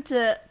listen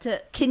to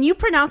can you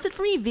pronounce it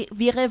for me?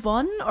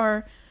 Virewon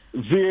or?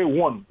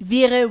 Virewon.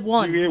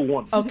 Virewon.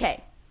 Virewon.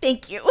 Okay.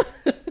 Thank you.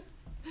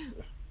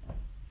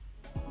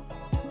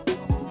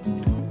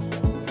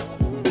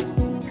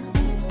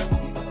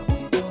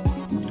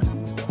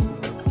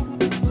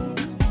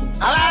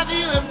 I love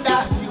you and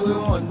that you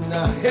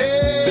wanna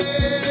hey.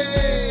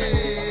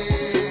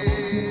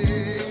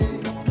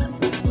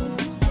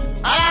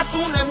 I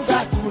tunem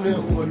that you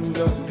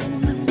wanna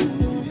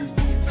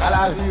I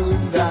love you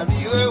and that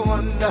you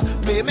wanna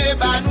me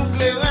ba nou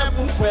clair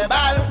pour faire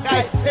bal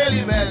kay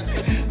selimen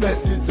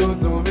merci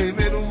tonton me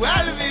nou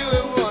al vivre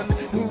one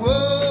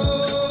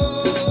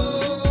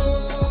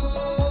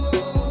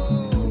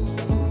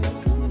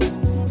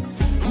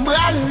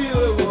mbal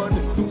vivre one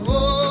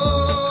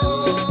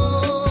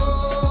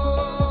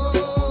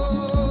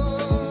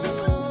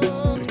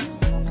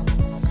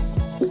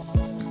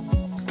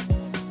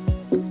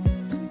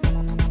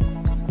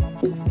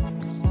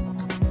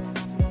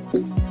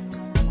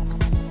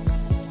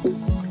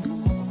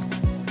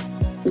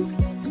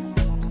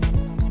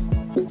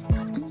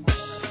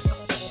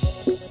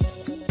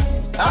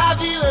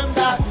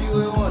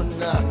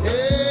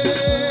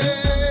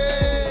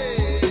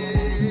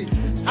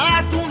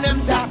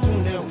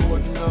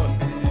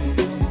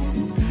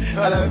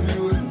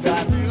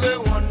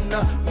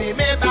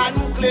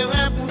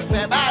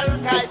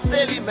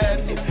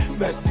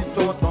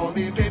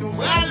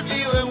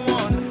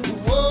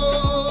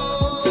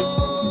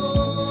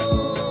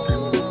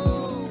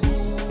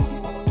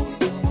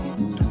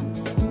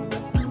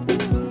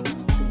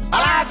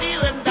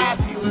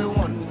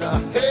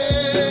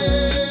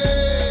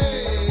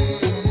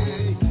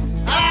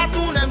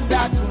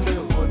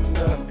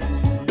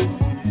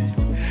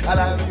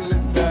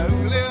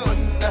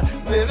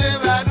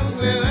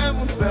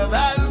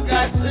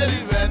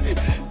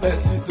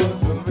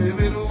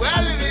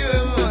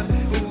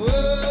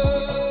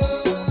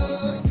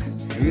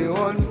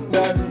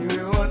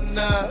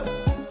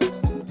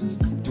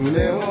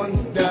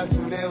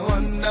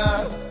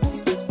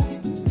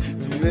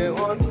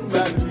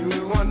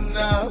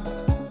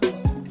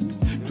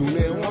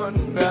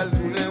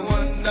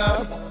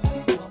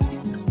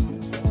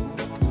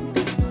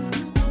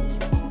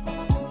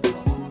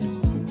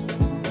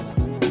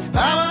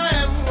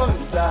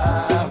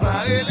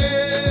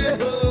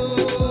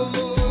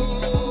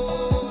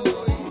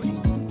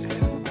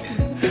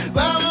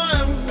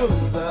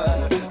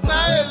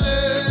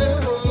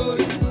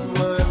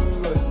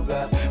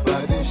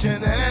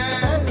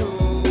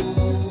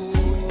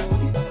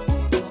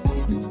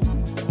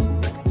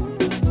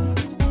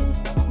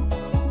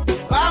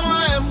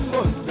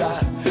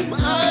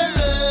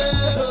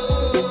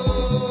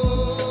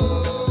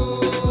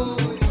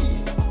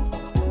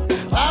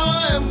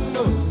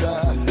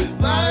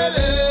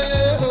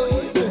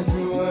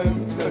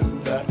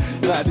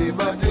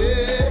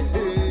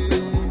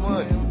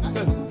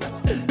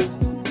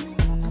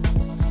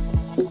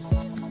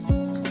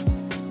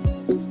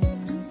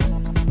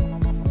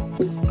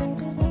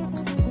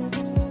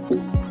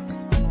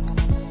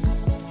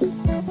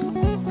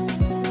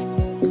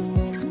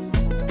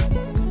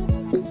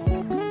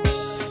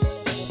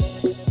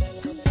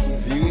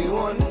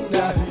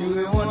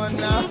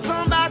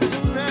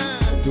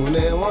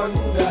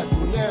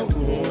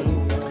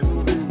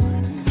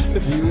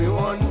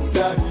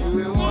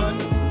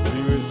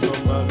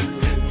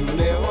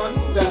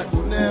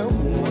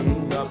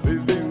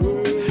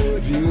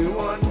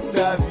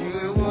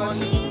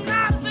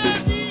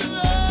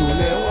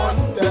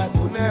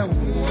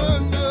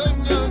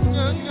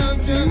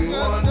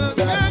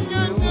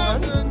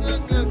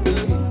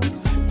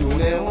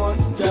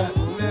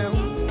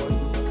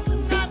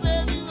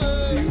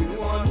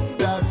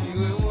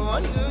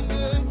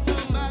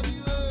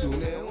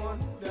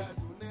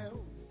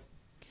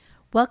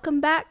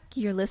Welcome back.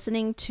 You're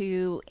listening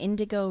to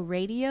Indigo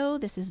Radio.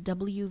 This is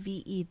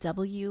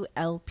WVEW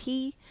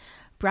LP,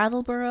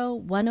 Brattleboro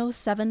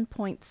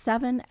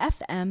 107.7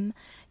 FM,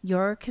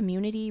 your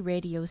community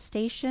radio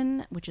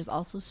station, which is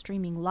also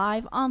streaming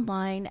live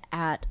online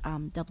at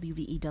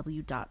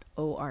wvew.org.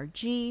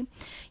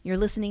 You're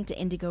listening to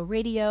Indigo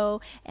Radio,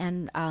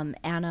 and Anna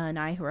and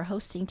I, who are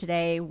hosting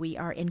today, we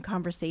are in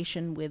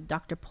conversation with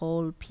Dr.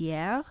 Paul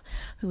Pierre,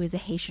 who is a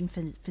Haitian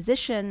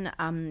physician,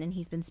 and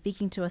he's been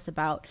speaking to us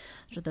about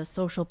sort of the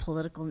social,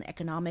 political, and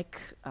economic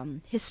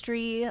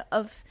history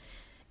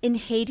in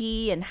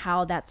Haiti and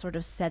how that sort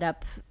of set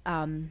up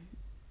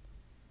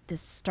this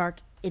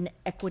stark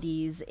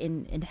inequities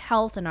in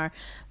health. And our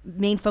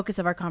main focus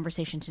of our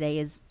conversation today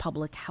is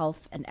public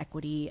health and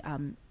equity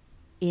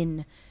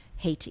in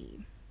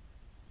Haiti.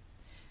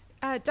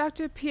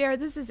 Dr. Pierre,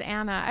 this is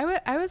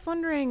Anna. I was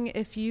wondering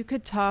if you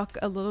could talk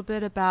a little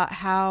bit about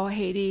how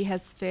Haiti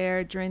has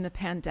fared during the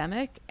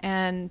pandemic,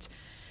 and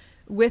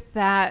with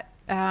that,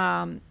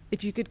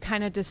 if you could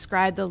kind of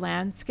describe the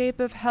landscape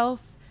of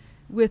health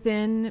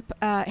within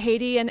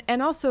Haiti.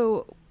 And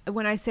also,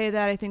 when I say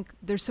that, I think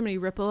there's so many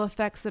ripple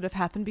effects that have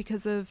happened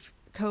because of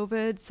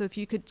COVID. So if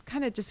you could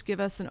kind of just give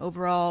us an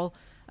overall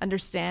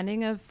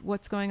understanding of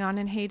what's going on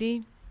in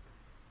Haiti.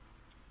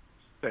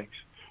 Thanks.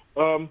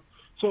 So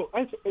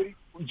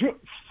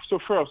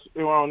first,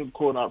 around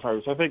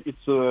coronavirus, I think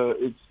it's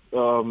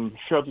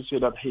fair to say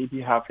that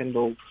Haiti have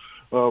handled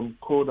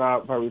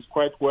coronavirus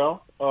quite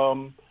well.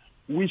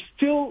 It's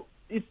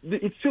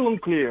still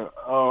unclear,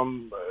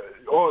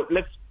 or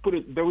let's put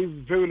it, there is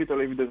very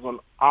little evidence on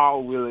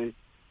how really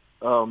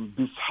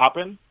this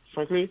happened,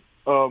 frankly,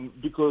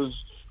 because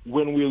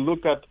when we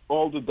look at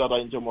all the data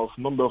in terms of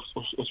number of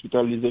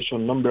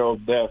hospitalization, number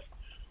of deaths,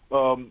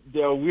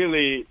 they are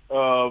really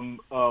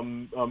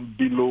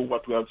below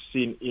what we have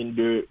seen in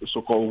the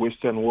so-called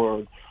Western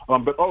world.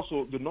 But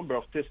also the number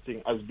of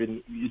testing has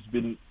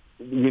been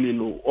really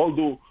low.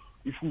 Although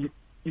if we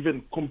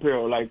even compare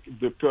like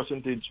the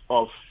percentage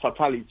of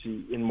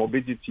fatality in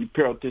morbidity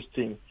per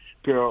testing,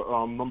 per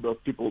number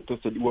of people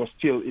tested, we're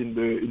still in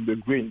the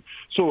green.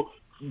 So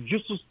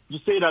just to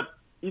say that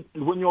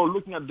when you're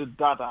looking at the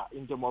data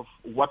in terms of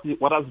what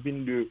has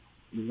been the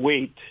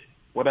weight,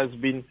 what has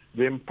been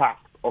the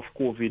impact of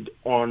COVID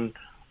on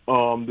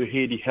the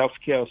Haiti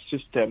healthcare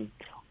system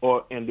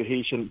and the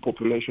Haitian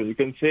population, you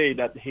can say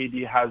that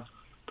Haiti has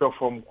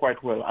performed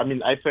quite well. I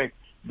mean, I think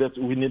that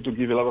we need to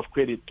give a lot of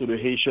credit to the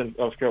Haitian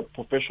healthcare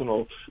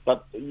professionals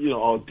that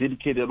are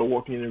dedicated or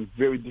working in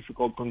very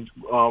difficult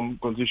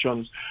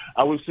conditions.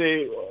 I would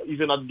say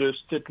even at the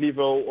state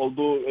level,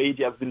 although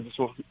Haiti has been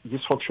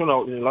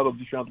dysfunctional in a lot of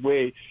different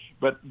ways,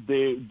 but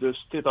the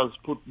state has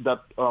put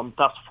that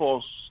task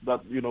force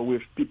that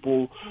with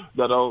people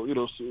that are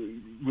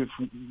with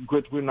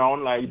great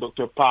renown like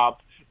Dr.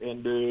 Papp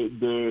and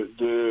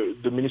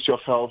the Ministry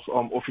of Health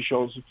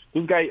officials.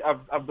 These guys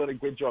have done a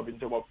great job in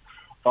terms of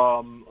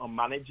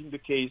managing the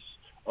case,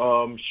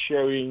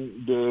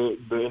 sharing the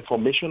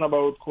information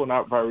about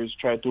coronavirus,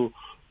 try to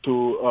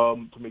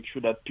make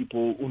sure that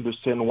people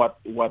understand what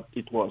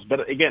it was.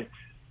 But again,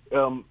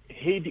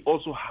 Haiti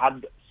also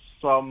had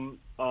some,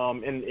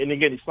 and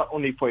again, it's not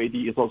only for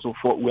Haiti, it's also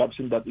we have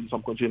seen that in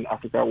some countries in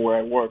Africa where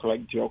I work,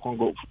 like DR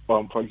Congo,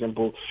 for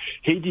example.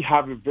 Haiti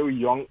have a very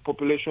young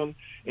population,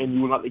 and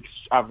you will not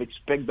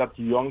expect that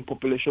young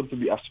population to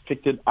be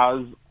affected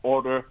as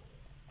other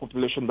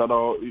population that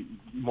are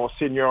more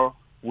senior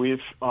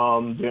with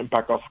the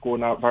impact of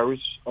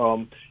coronavirus.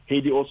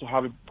 Haiti also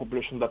have a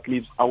population that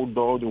lives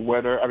outdoor, the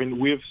weather. I mean,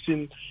 we've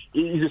seen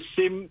it's the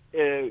same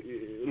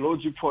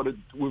logic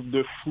with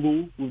the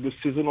flu, with the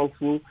seasonal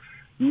flu.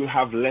 You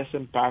have less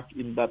impact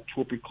in that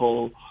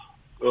tropical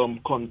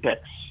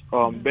context.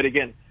 But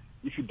again,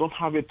 if you don't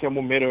have a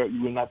thermometer,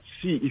 you will not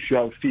see if you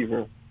have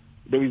fever.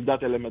 There is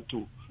that element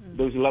too.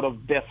 There's a lot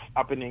of death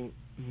happening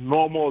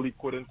normally,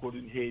 quote unquote,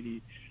 in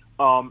Haiti.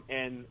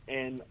 And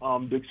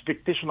the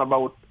expectation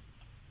about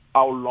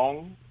how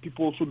long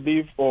people should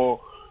live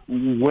or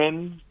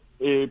when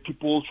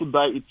people should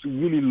die, it's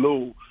really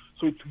low.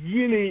 So it's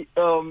really,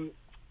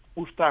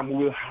 with time,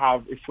 we will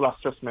have a full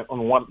assessment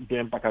on what the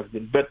impact has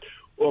been. But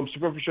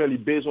superficially,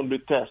 based on the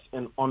test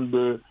and on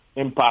the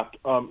impact,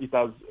 it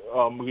has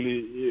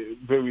really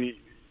very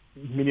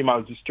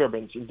minimal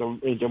disturbance in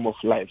terms of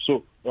life.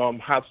 So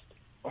hats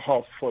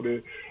off for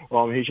the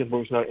Haitian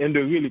professionals and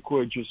the really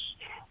courageous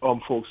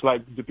folks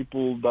like the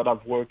people that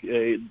have worked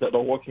that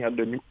are working at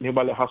the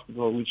Nibale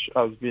Hospital, which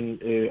has been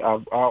I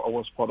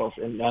was part of,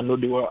 and I know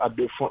they were at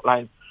the front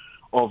line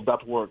of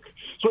that work.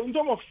 So in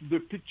terms of the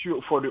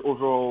picture for the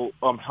overall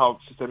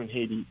health system in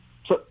Haiti,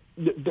 so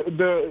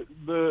there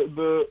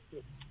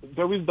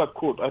is that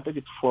quote. I think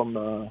it's from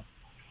I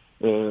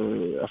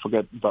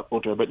forget that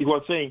author, but he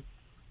was saying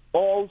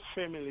all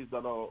families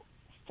that are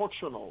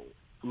functional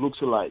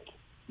looks alike,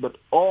 but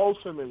all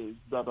families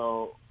that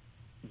are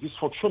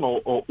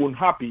dysfunctional or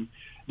unhappy,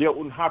 they are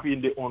unhappy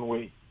in their own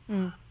way.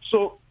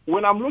 So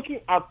when I'm looking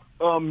at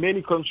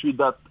many countries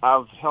that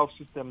have health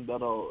systems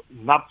that are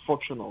not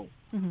functional,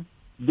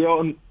 they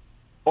are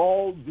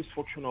all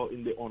dysfunctional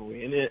in their own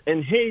way. And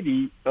in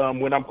Haiti,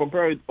 when I'm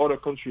comparing other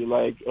countries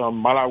like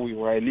Malawi,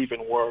 where I live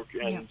and work,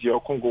 and DR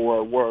Congo, where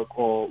I work,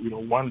 or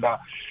Rwanda,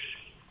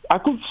 I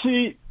could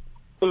see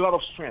a lot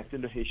of strength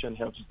in the Haitian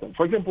health system.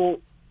 For example,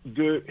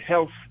 the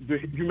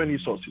human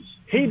resources.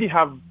 Haiti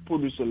have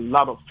produced a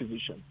lot of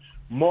physicians,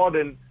 more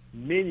than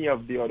many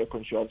of the other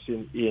countries I've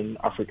seen in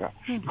Africa,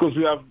 because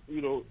we have,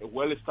 a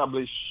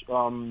well-established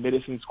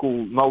medicine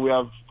school. Now we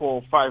have 4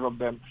 or 5 of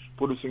them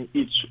producing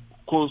each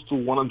close to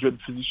 100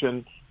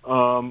 physicians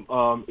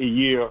a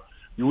year.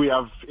 We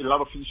have a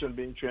lot of physicians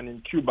being trained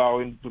in Cuba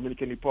or in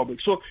Dominican Republic.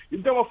 So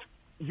in terms of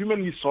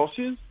human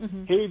resources,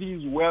 Haiti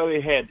is well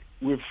ahead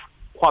with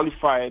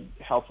qualified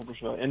health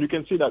professionals. And you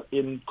can see that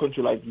in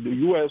countries like the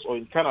U.S. or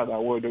in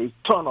Canada, where there is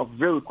a ton of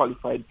very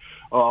qualified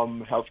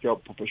healthcare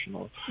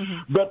professionals.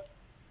 But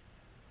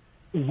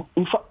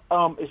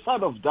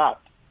aside of that,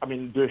 I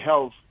mean, the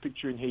health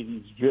picture in Haiti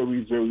is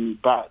very, very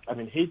bad. I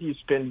mean, Haiti is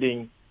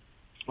spending,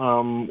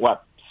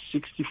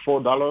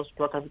 $64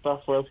 per capita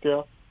for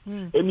healthcare.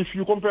 And if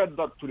you compare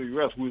that to the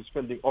U.S., who is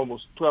spending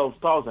almost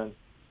 $12,000,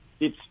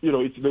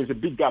 there's a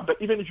big gap.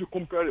 But even if you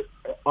compare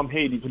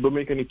Haiti to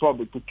Dominican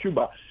Republic to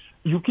Cuba,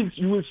 you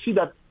will see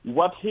that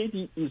what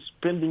Haiti is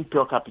spending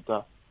per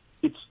capita,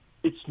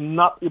 it's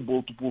not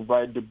able to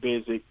provide the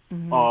basic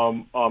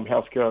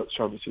healthcare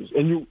services.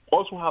 And you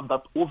also have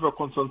that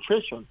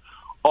over-concentration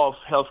of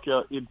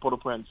healthcare in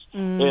Port-au-Prince.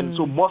 And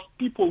so most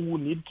people who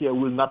need care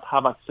will not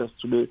have access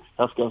to the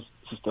healthcare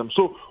system.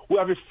 So we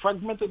have a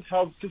fragmented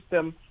health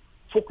system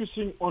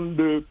focusing on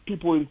the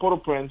people in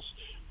Port-au-Prince.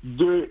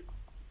 The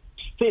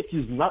state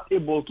is not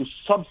able to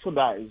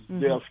subsidize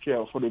the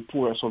healthcare for the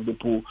poorest of the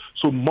poor.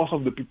 So most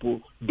of the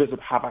people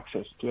doesn't have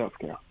access to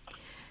healthcare.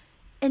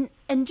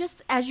 And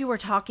just as you were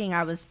talking,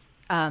 I was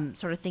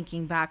sort of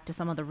thinking back to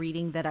some of the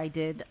reading that I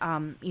did.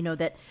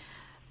 That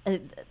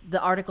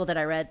the article that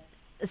I read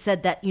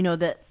said that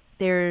that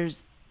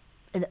there's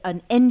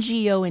an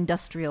NGO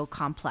industrial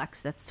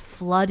complex that's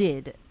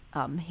flooded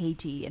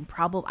Haiti and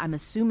probably, I'm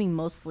assuming,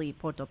 mostly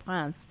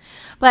Port-au-Prince.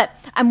 But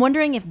I'm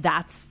wondering if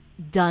that's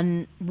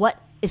done, what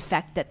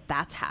effect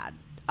that's had,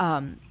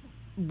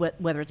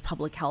 whether it's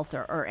public health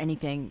or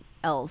anything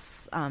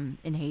else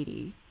in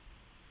Haiti.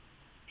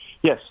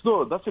 Yes,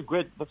 no, that's a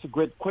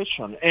great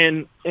question,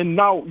 and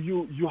now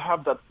you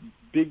have that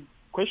big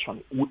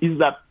question: is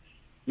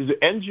the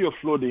NGO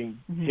flooding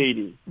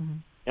Haiti?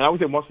 And I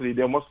would say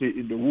they're mostly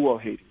in the rural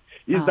Haiti.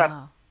 Is that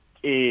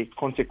a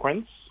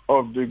consequence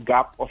of the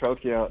gap of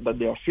healthcare that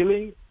they are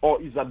feeling,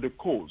 or is that the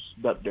cause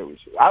that there is?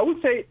 I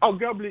would say,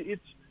 arguably,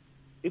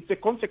 it's a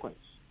consequence.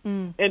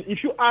 And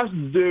if you ask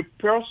the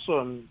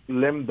person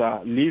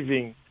lambda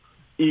living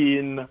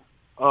in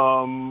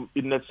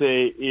let's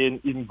say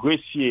in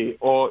Gressier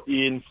or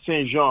in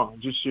Saint-Jean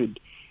du Sud,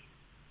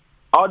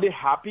 are they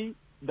happy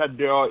that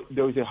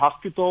there is a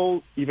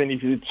hospital, even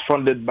if it's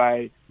funded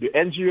by the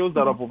NGOs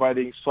that are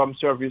providing some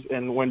service,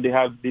 and when they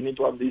need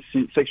to have this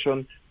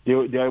section,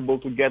 they're able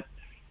to get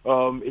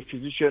a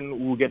physician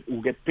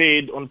who get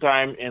paid on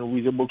time and who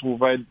is able to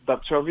provide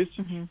that service?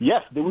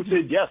 Yes, they will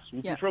say yes,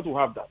 we prefer to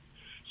have that.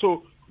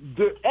 So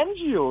the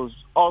NGOs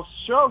are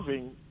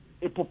serving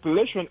a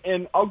population,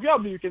 and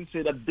arguably you can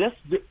say that that's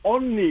the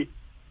only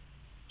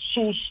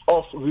source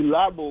of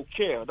reliable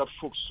care that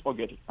folks are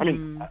getting. I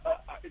mean,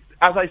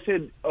 as I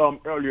said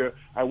earlier,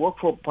 I worked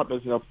for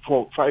Partners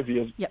for 5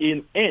 years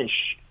in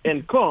Inch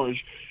and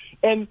Conge,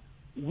 and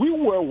we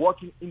were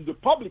working in the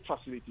public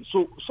facilities.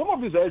 So some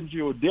of these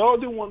NGOs, they are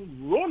the ones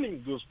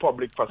running those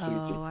public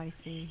facilities. Oh, I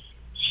see.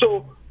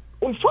 So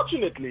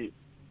unfortunately,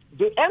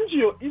 the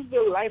NGO is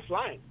the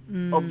lifeline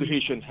of the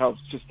Haitian health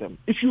system.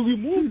 If you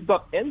remove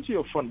that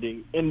NGO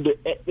funding and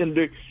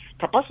the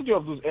capacity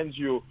of those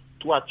NGO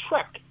to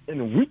attract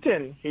and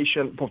retain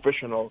Haitian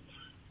professionals,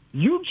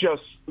 you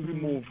just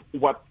remove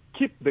what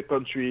keep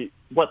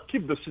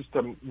the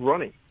system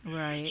running.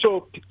 Right.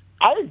 So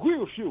I agree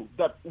with you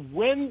that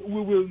when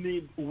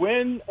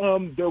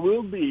there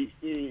will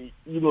be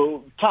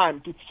time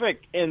to think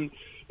and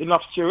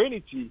enough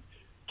serenity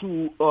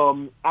to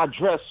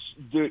address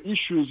the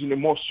issues in a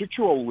more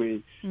structural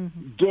way,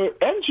 the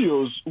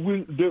NGOs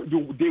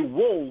their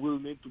role will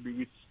need to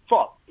be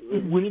rethought.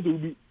 We need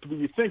to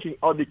be thinking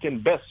how they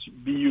can best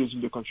be used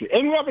in the country.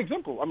 And we have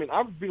examples. I mean,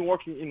 I've been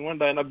working in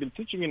Rwanda and I've been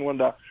teaching in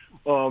Rwanda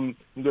in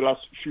the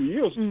last few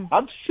years.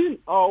 I've seen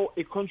how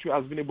a country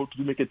has been able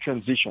to make a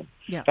transition,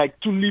 like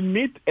to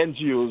limit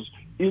NGOs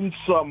in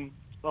some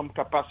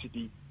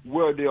capacity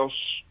where they are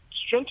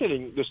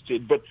strengthening the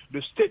state, but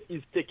the state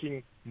is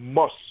taking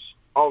most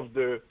of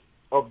the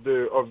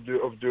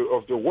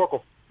work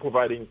of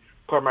providing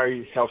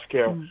primary health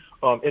care,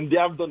 and they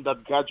have done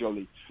that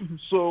gradually.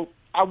 So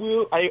I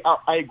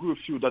agree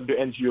with you that the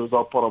NGOs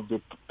are part of the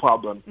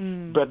problem,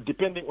 but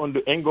depending on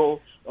the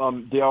angle,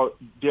 they are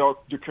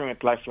the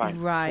current lifeline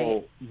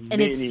for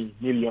many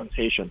million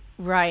Haitians.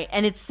 Right,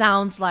 and it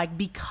sounds like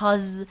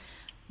because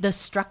the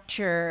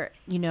structure,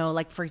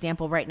 like for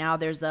example, right now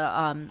there's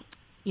a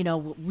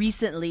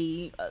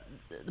recently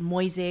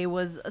Moise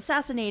was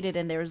assassinated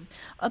and there's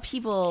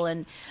upheaval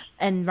and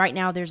right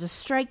now there's a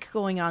strike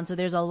going on. So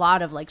there's a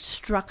lot of like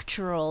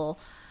structural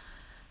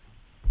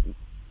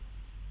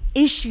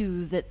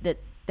issues that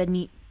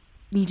need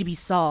to be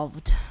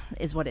solved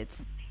is what it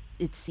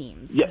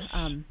seems. Yes.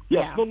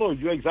 No,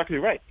 you're exactly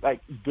right.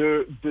 Like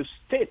the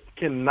state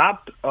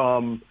cannot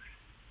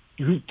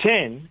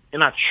retain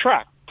and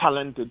attract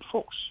talented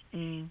folks.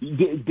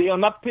 They are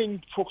not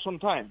paying folks on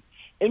time.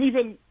 And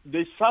even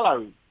the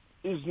salary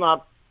is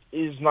not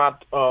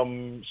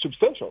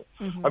substantial.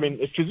 I mean,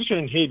 a physician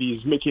in Haiti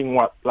is making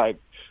like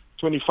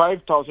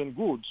 25,000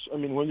 goods. I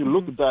mean, when you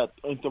look at that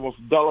in terms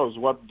of dollars,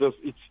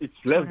 it's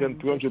less than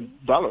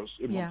 $200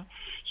 a month.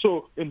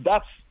 So, and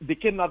they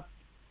cannot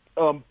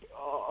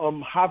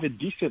have a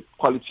decent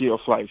quality of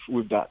life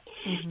with that.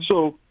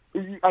 So,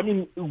 I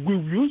mean, we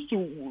used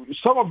to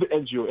some of the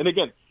NGOs, and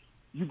again,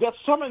 you get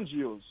some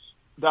NGOs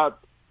that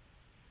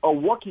are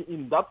working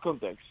in that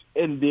context,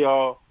 and they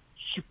are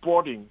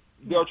supporting,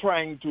 they are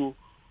trying to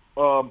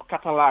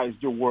catalyze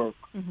the work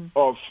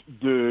of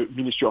the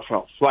Ministry of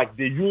Health. Like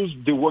they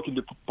work in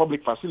the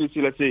public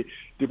facility, let's say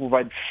they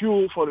provide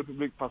fuel for the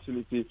public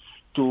facility,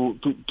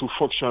 to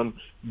function.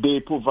 They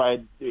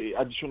provide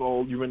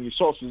additional human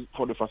resources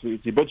for the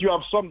facility. But you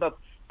have some that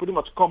pretty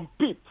much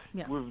compete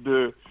with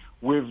the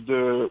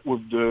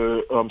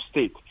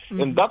state,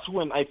 and that's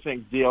when I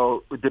think they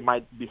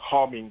might be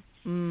harming.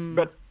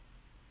 But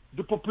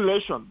the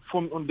population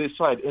from on their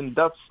side, and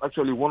that's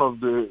actually one of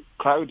the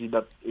clarity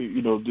that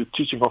the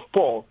teaching of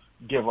Paul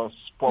gave us.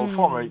 Paul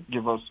Farmer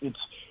gave us. It's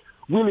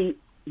really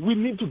we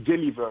need to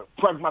deliver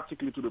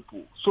pragmatically to the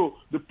poor. So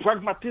the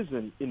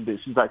pragmatism in this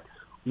is like,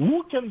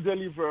 who can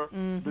deliver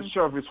the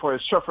service for a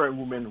suffering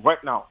woman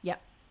right now? Yeah.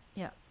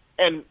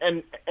 And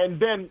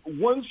then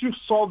once you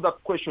solve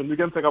that question, you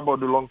can think about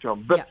the long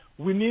term. But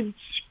we need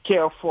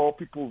care for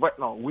people right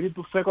now. We need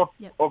to think of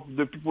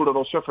the people that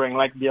are suffering,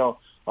 like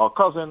our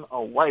cousin,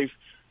 our wife,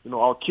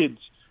 our kids.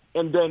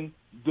 And then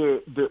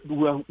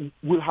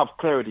we'll have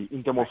clarity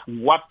in terms of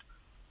what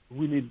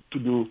we need to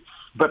do.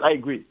 But I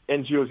agree,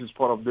 NGOs is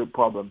part of the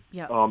problem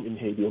in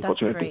Haiti, unfortunately.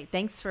 That's great.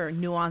 Thanks for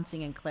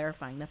nuancing and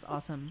clarifying. That's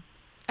awesome.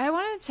 I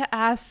wanted to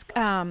ask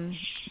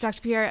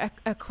Dr. Pierre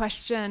a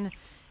question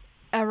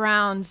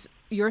around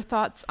your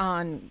thoughts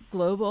on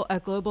a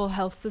global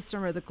health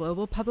system or the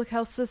global public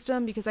health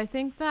system, because I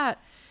think that,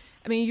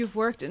 you've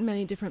worked in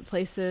many different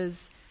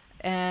places,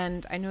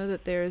 and I know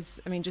that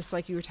there's, just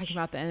like you were talking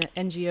about the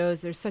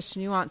NGOs, there's such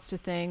nuance to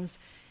things.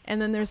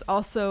 And then there's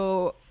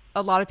also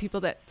a lot of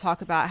people that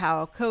talk about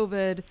how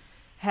COVID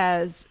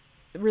has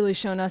really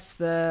shown us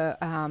the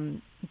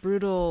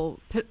brutal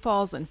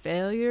pitfalls and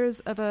failures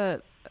of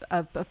a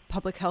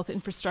public health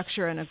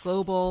infrastructure and a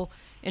global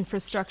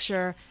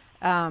infrastructure.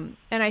 And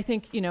I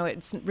think,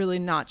 it's really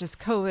not just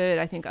COVID.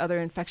 I think other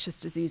infectious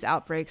disease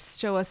outbreaks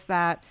show us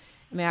that.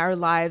 Our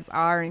lives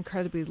are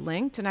incredibly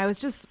linked. And I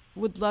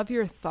would love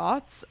your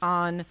thoughts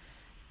on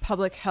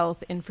public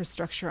health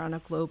infrastructure on a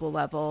global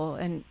level,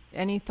 and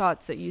any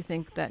thoughts that you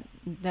think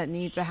that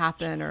need to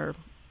happen or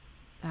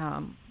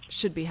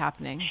should be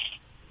happening.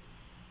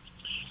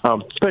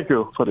 Thank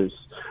you for this.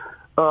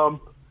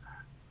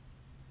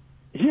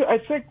 Here, I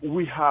think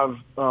we have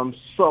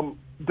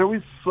there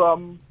is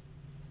some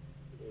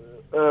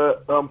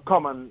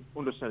common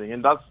understanding,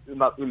 and that's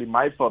not really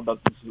my thought. That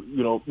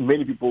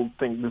many people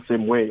think the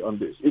same way on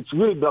this. It's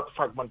really that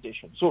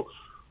fragmentation. So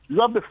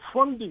you have the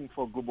funding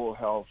for global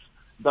health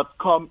that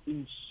come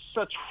in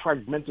such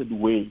fragmented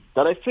way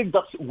that I think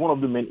that's one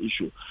of the main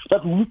issues.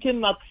 That we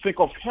cannot think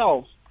of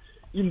health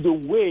in the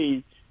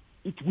way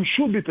we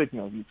should be thinking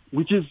of it,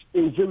 which is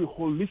a very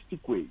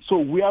holistic way. So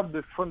we have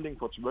the funding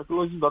for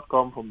tuberculosis that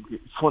come from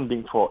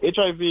funding for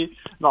HIV,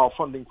 now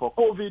funding for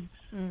COVID.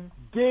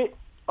 They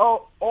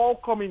are all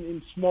coming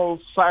in small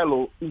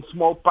silo, in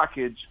small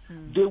package.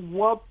 They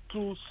want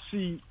to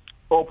see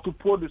or to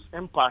produce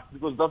impact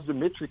because that's the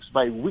matrix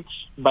by which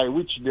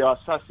they are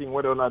assessing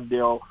whether or not they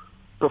are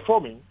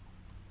performing.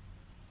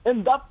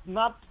 And that's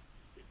not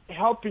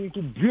helping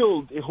to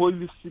build a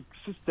holistic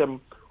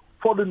system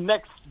for the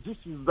next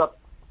disease that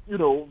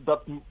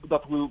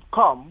will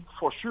come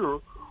for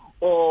sure,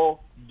 or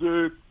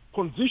the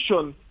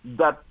condition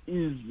that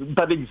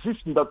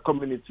exists in that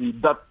community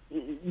that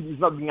is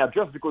not being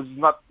addressed because it's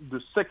not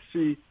the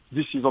sexy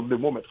disease of the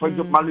moment. For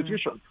example,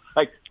 malnutrition.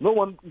 Like, no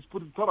one is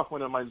putting a lot of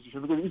money on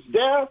malnutrition because it's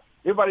there,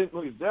 everybody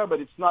knows it's there, but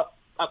it's not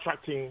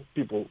attracting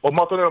people, or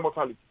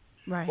mortality.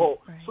 Right.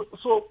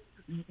 So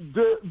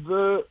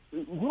the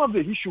one of the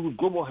issues with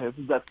global health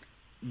is that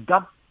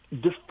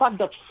the fact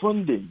that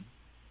funding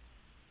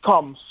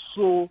comes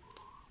so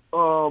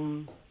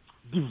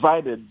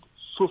divided,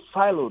 so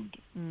siloed.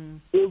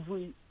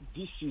 Every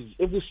disease,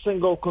 every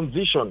single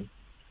condition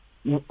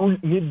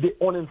need their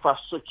own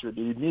infrastructure.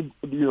 They need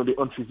their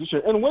own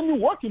physician. And when you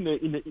work in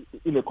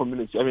a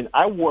community,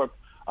 I worked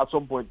at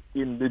some point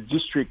in the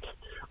district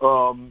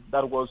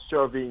that was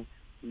serving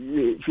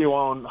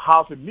around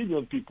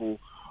 500,000 people.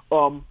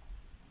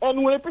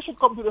 And when a patient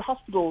comes to the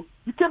hospital,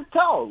 you can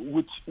tell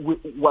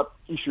what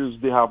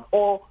issues they have,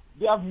 or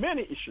they have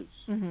many issues.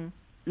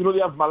 They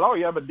have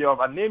malaria, but they have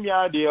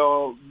anemia, they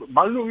are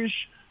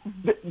malnourished.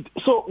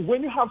 So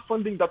when you have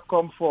funding that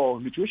comes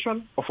for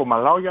nutrition or for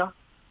malaria,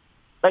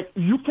 like,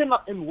 you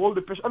cannot enroll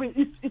the patient.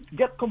 It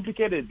gets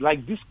complicated.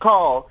 Like, this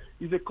car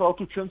is a car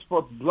to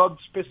transport blood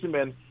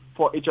specimen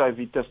for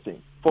HIV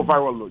testing, for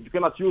viral load. You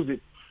cannot use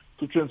it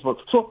to transport.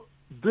 So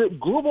the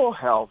global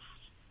health,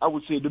 I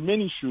would say the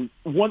main issue,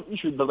 one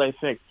issue that I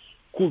think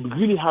could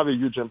really have a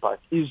huge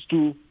impact is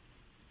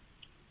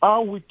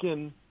how we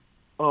can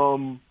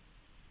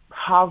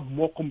have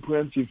more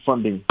comprehensive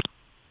funding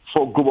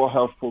for global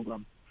health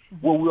program,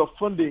 where we are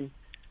funding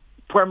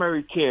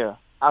primary care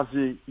as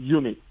a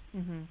unit.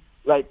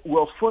 Like, we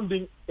are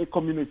funding a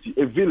community,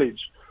 a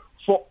village,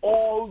 for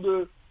all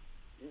the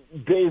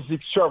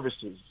basic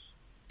services.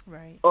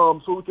 Right. So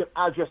we can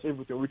address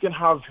everything. We can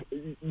have,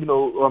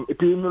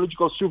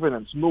 epidemiological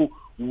surveillance, know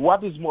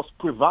what is most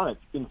prevalent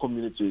in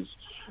communities.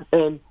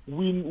 And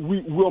we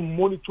are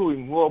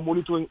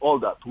monitoring all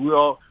that. We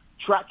are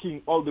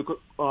tracking all the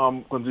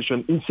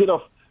conditions instead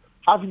of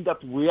having that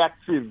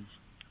reactive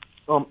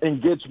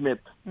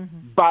engagement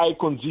by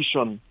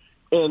condition,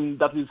 and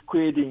that is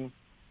creating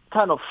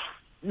kind of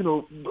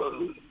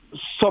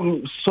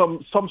some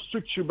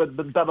structure, but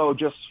that are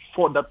just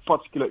for that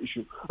particular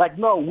issue. Like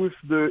now with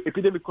the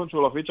epidemic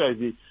control of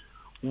HIV,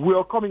 we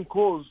are coming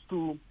close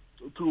to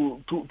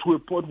a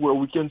point where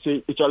we can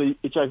say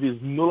HIV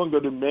is no longer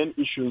the main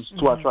issues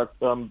to attract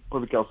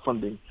public health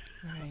funding.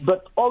 Right.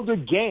 But all the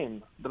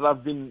gain that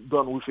have been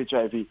done with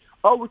HIV,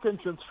 how we can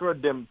transfer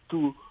them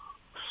to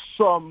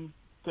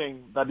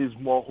something that is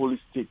more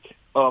holistic,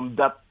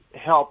 that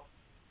help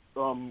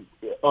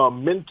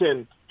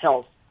maintain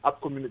health at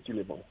community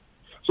level.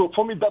 So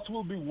for me, that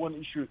will be one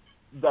issue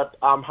that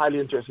I'm highly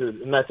interested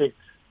in, and I think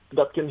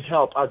that can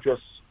help address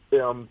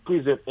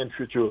present and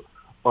future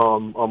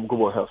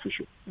global health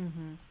issue.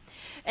 Mm-hmm.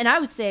 And I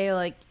would say,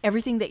 like,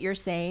 everything that you're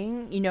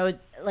saying,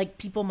 like,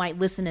 people might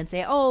listen and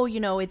say, oh,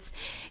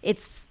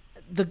 it's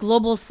the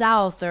global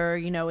south, or,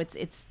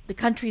 it's the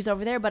countries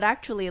over there. But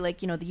actually, like,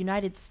 the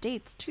United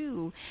States,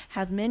 too,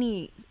 has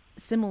many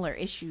similar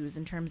issues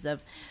in terms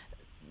of,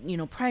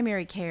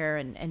 primary care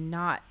and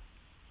not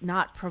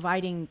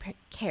providing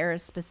care,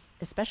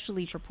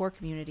 especially for poor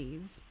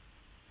communities.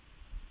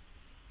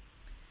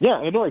 Yeah,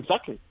 I know,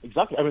 exactly.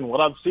 I mean, what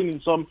I've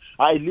seen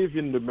I live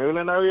in the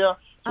Maryland area,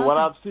 so what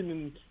I've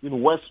seen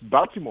in West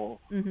Baltimore,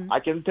 I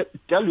can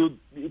tell you,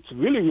 it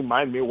really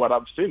reminds me of what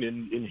I've seen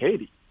in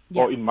Haiti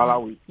or in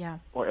Malawi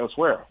or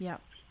elsewhere. Yeah.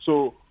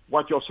 So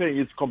what you're saying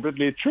is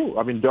completely true.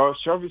 I mean, there are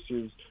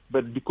services,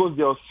 but because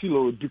they are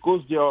siloed,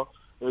 because they are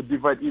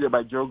divided either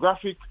by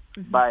geographic,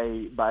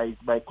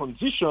 by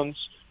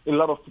conditions, a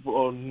lot of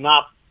people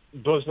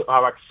doesn't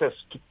have access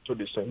to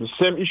this thing. The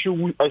same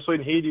issue I saw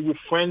in Haiti with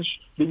French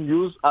being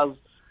used as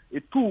a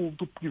tool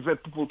to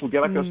prevent people to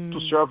get access to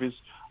service.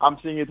 I'm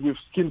seeing it with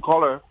skin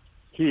color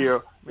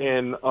here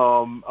and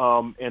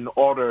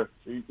order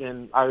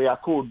in area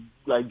code,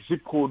 like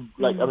zip code,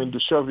 like I mean the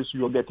service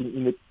you're getting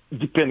in it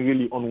depend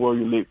really on where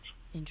you live.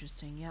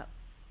 Interesting. Yep.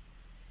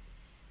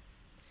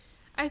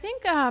 I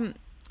think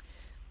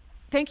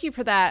thank you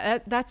for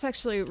that. That's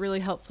actually really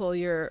helpful.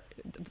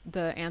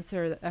 The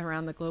answer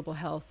around the global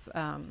health.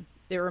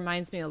 It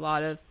reminds me a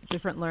lot of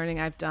different learning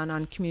I've done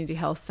on community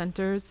health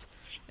centers.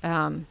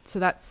 So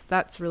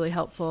that's really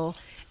helpful.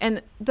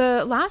 And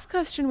the last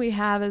question we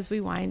have as we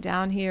wind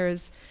down here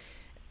is,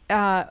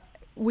 Nina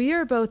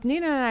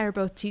and I are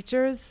both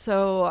teachers.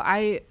 So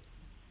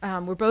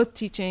we're both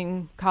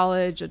teaching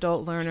college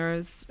adult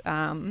learners.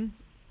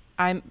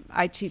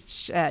 I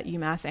teach at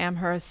UMass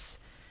Amherst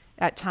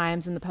at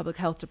times in the public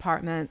health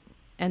department.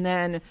 And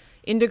then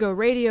Indigo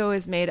Radio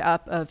is made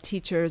up of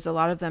teachers. A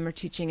lot of them are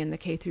teaching in the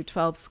K through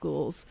 12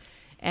 schools.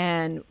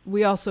 And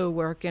we also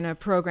work in a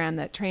program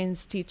that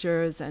trains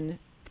teachers and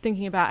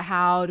thinking about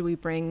how do we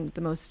bring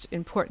the most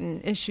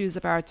important issues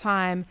of our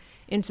time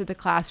into the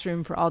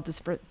classroom for all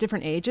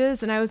different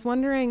ages. And I was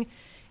wondering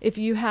if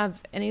you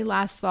have any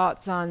last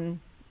thoughts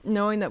on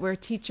knowing that we're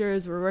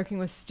teachers, we're working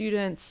with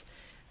students,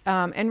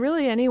 and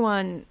really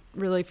anyone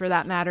really for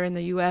that matter in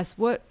the U.S.,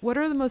 what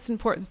are the most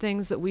important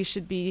things that we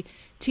should be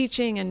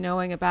teaching and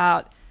knowing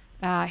about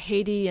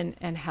Haiti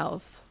and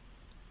health?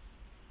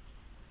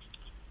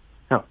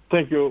 Yeah,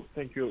 thank you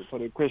for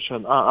the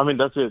question. I mean,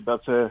 that's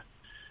a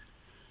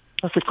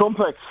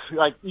complex.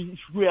 Like, if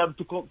we have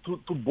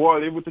to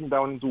boil everything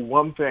down into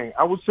one thing,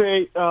 I would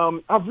say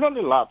I've learned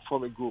a lot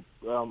from a group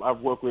I've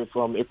worked with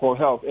from Equal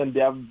Health, and they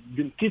have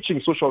been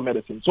teaching social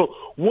medicine. So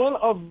one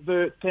of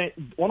the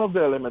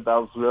elements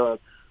I've learned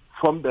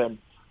from them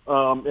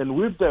and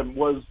with them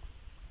was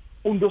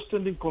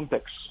understanding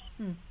context,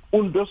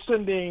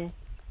 understanding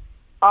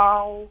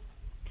how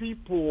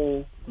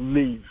people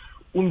live,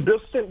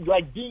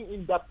 like being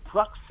in that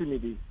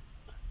proximity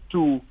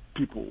to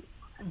people.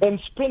 And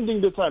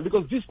spending the time,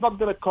 because this is not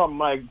going to come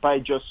by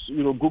just,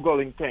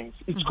 Googling things.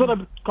 It's going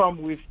to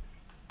come with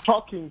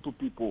talking to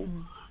people.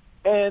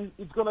 And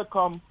it's going to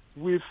come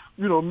with,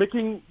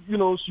 making,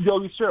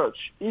 your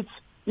research. It's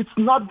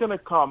not going to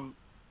come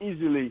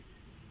easily,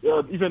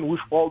 even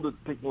with all the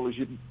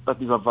technology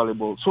that is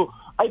available. So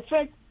I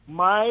think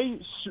my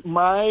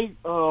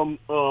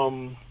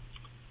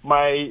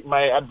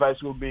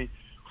advice will be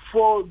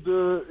for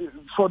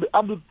the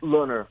adult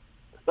learner,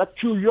 that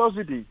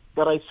curiosity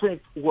that I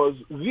think was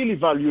really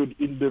valued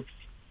in the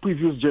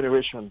previous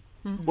generation,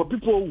 where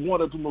people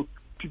wanted to know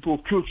people's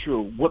culture,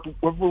 what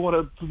people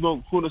wanted to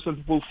know, who understand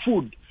people's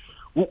food,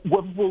 what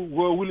people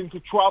were willing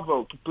to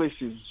travel to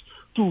places,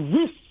 to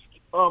risk,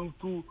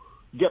 to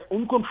get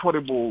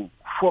uncomfortable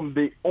from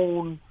their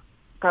own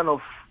kind of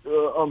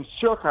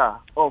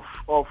circle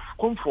of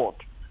comfort.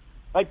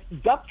 Like,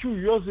 that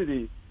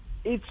curiosity,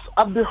 it's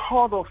at the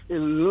heart of a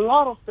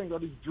lot of things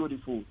that is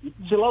beautiful.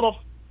 It's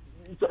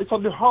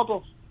at the heart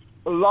of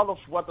a lot of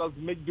what has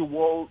made the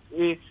world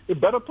a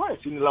better place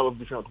in a lot of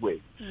different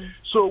ways.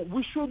 So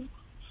we should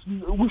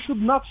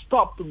not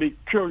stop to be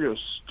curious,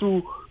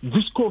 to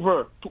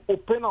discover, to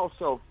open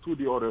ourselves to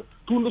the other,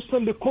 to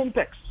understand the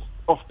context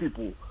of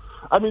people.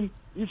 I mean,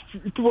 if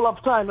people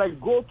have time,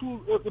 like, go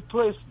to a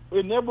place,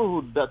 a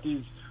neighborhood that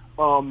is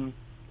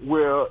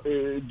where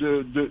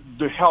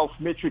the health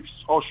metrics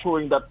are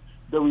showing that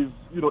there is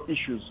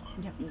issues.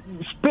 Yeah.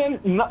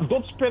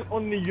 Don't spend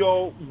only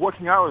your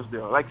working hours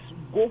there. Like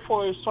go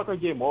for a soccer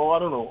game, or I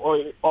don't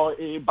know, or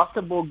a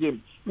basketball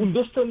game.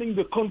 Understanding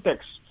the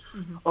context.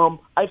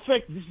 I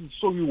think this is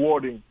so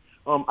rewarding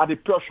at a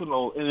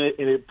personal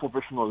and a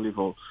professional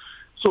level.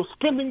 So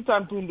spending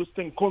time to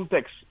understand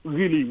context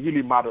really,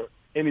 really matter,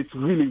 and it's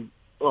really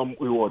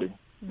rewarding.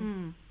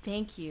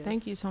 Thank you.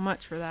 Thank you so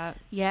much for that.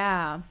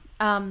 Yeah.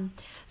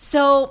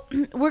 So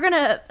we're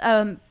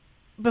gonna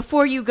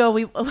before you go,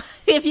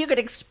 if you could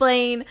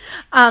explain.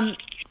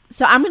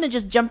 So I'm gonna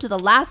just jump to the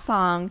last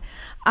song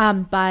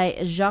by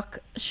Jacques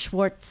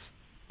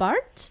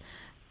Schwarz-Bart,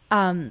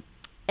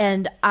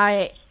 and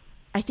I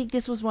think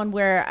this was one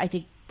where I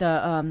think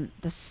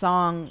the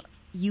song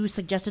you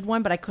suggested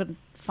one, but I couldn't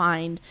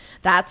find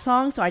that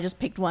song, so I just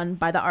picked one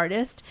by the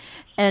artist,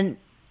 and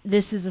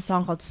this is a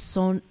song called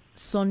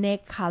Sonne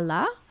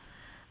Kala.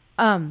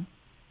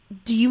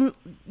 Do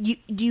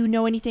you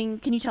know anything?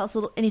 Can you tell us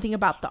anything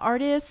about the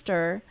artist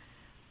or?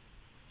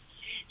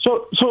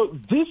 So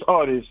this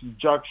artist,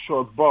 Jacques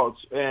Schwarz-Bart,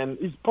 and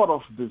is part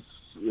of this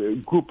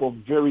group of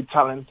very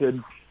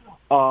talented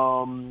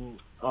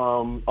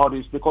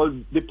artists.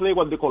 They play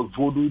what they call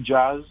voodoo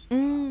jazz.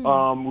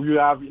 We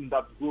have in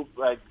that group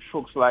like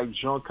folks like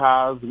Jean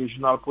Caz,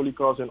 Reginald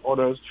Polycos, and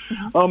others.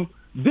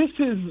 This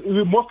is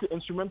mostly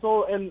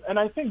instrumental, and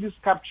I think this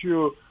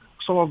captures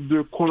some of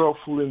the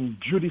colorful and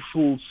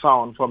beautiful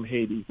sound from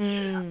Haiti.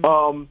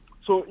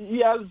 So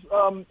he has,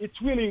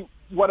 it's really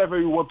whatever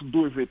you want to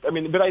do with it. I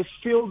mean, but I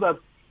feel that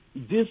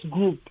this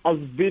group has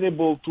been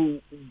able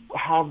to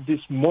have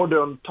this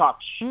modern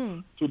touch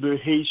to the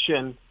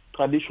Haitian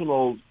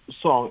traditional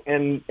song,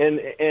 and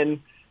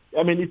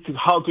I mean, it's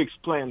hard to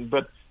explain,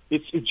 but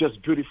it's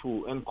just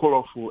beautiful and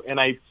colorful, and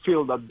I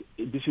feel that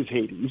this is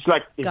Haiti. It's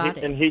like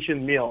an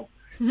Haitian meal.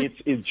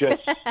 It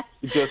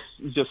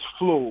just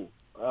flow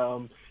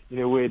in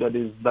a way that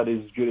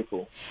is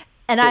beautiful.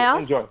 And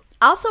so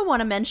I also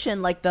want to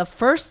mention like the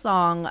first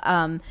song,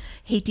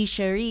 Haiti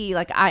Chérie.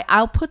 Like I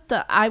will put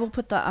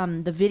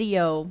the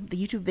video, the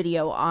YouTube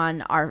video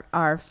on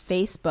our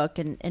Facebook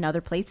and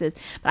other places.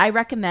 But I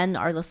recommend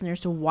our listeners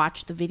to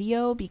watch the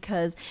video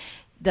because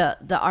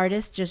the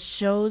artist just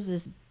shows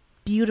this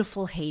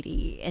beautiful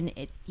Haiti, and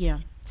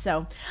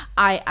so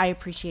I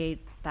appreciate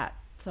that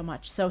so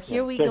much. So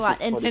here we go.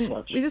 And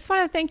we just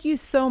want to thank you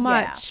so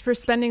much for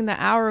spending the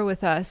hour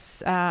with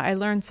us. I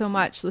learned so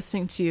much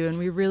listening to you, and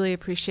we really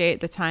appreciate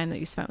the time that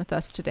you spent with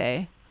us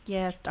today.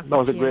 Yes, Dr. That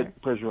was Pierre. a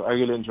great pleasure. I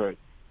really enjoyed it.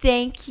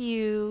 Thank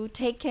you.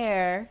 Take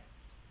care.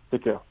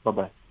 Take care.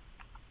 Bye-bye.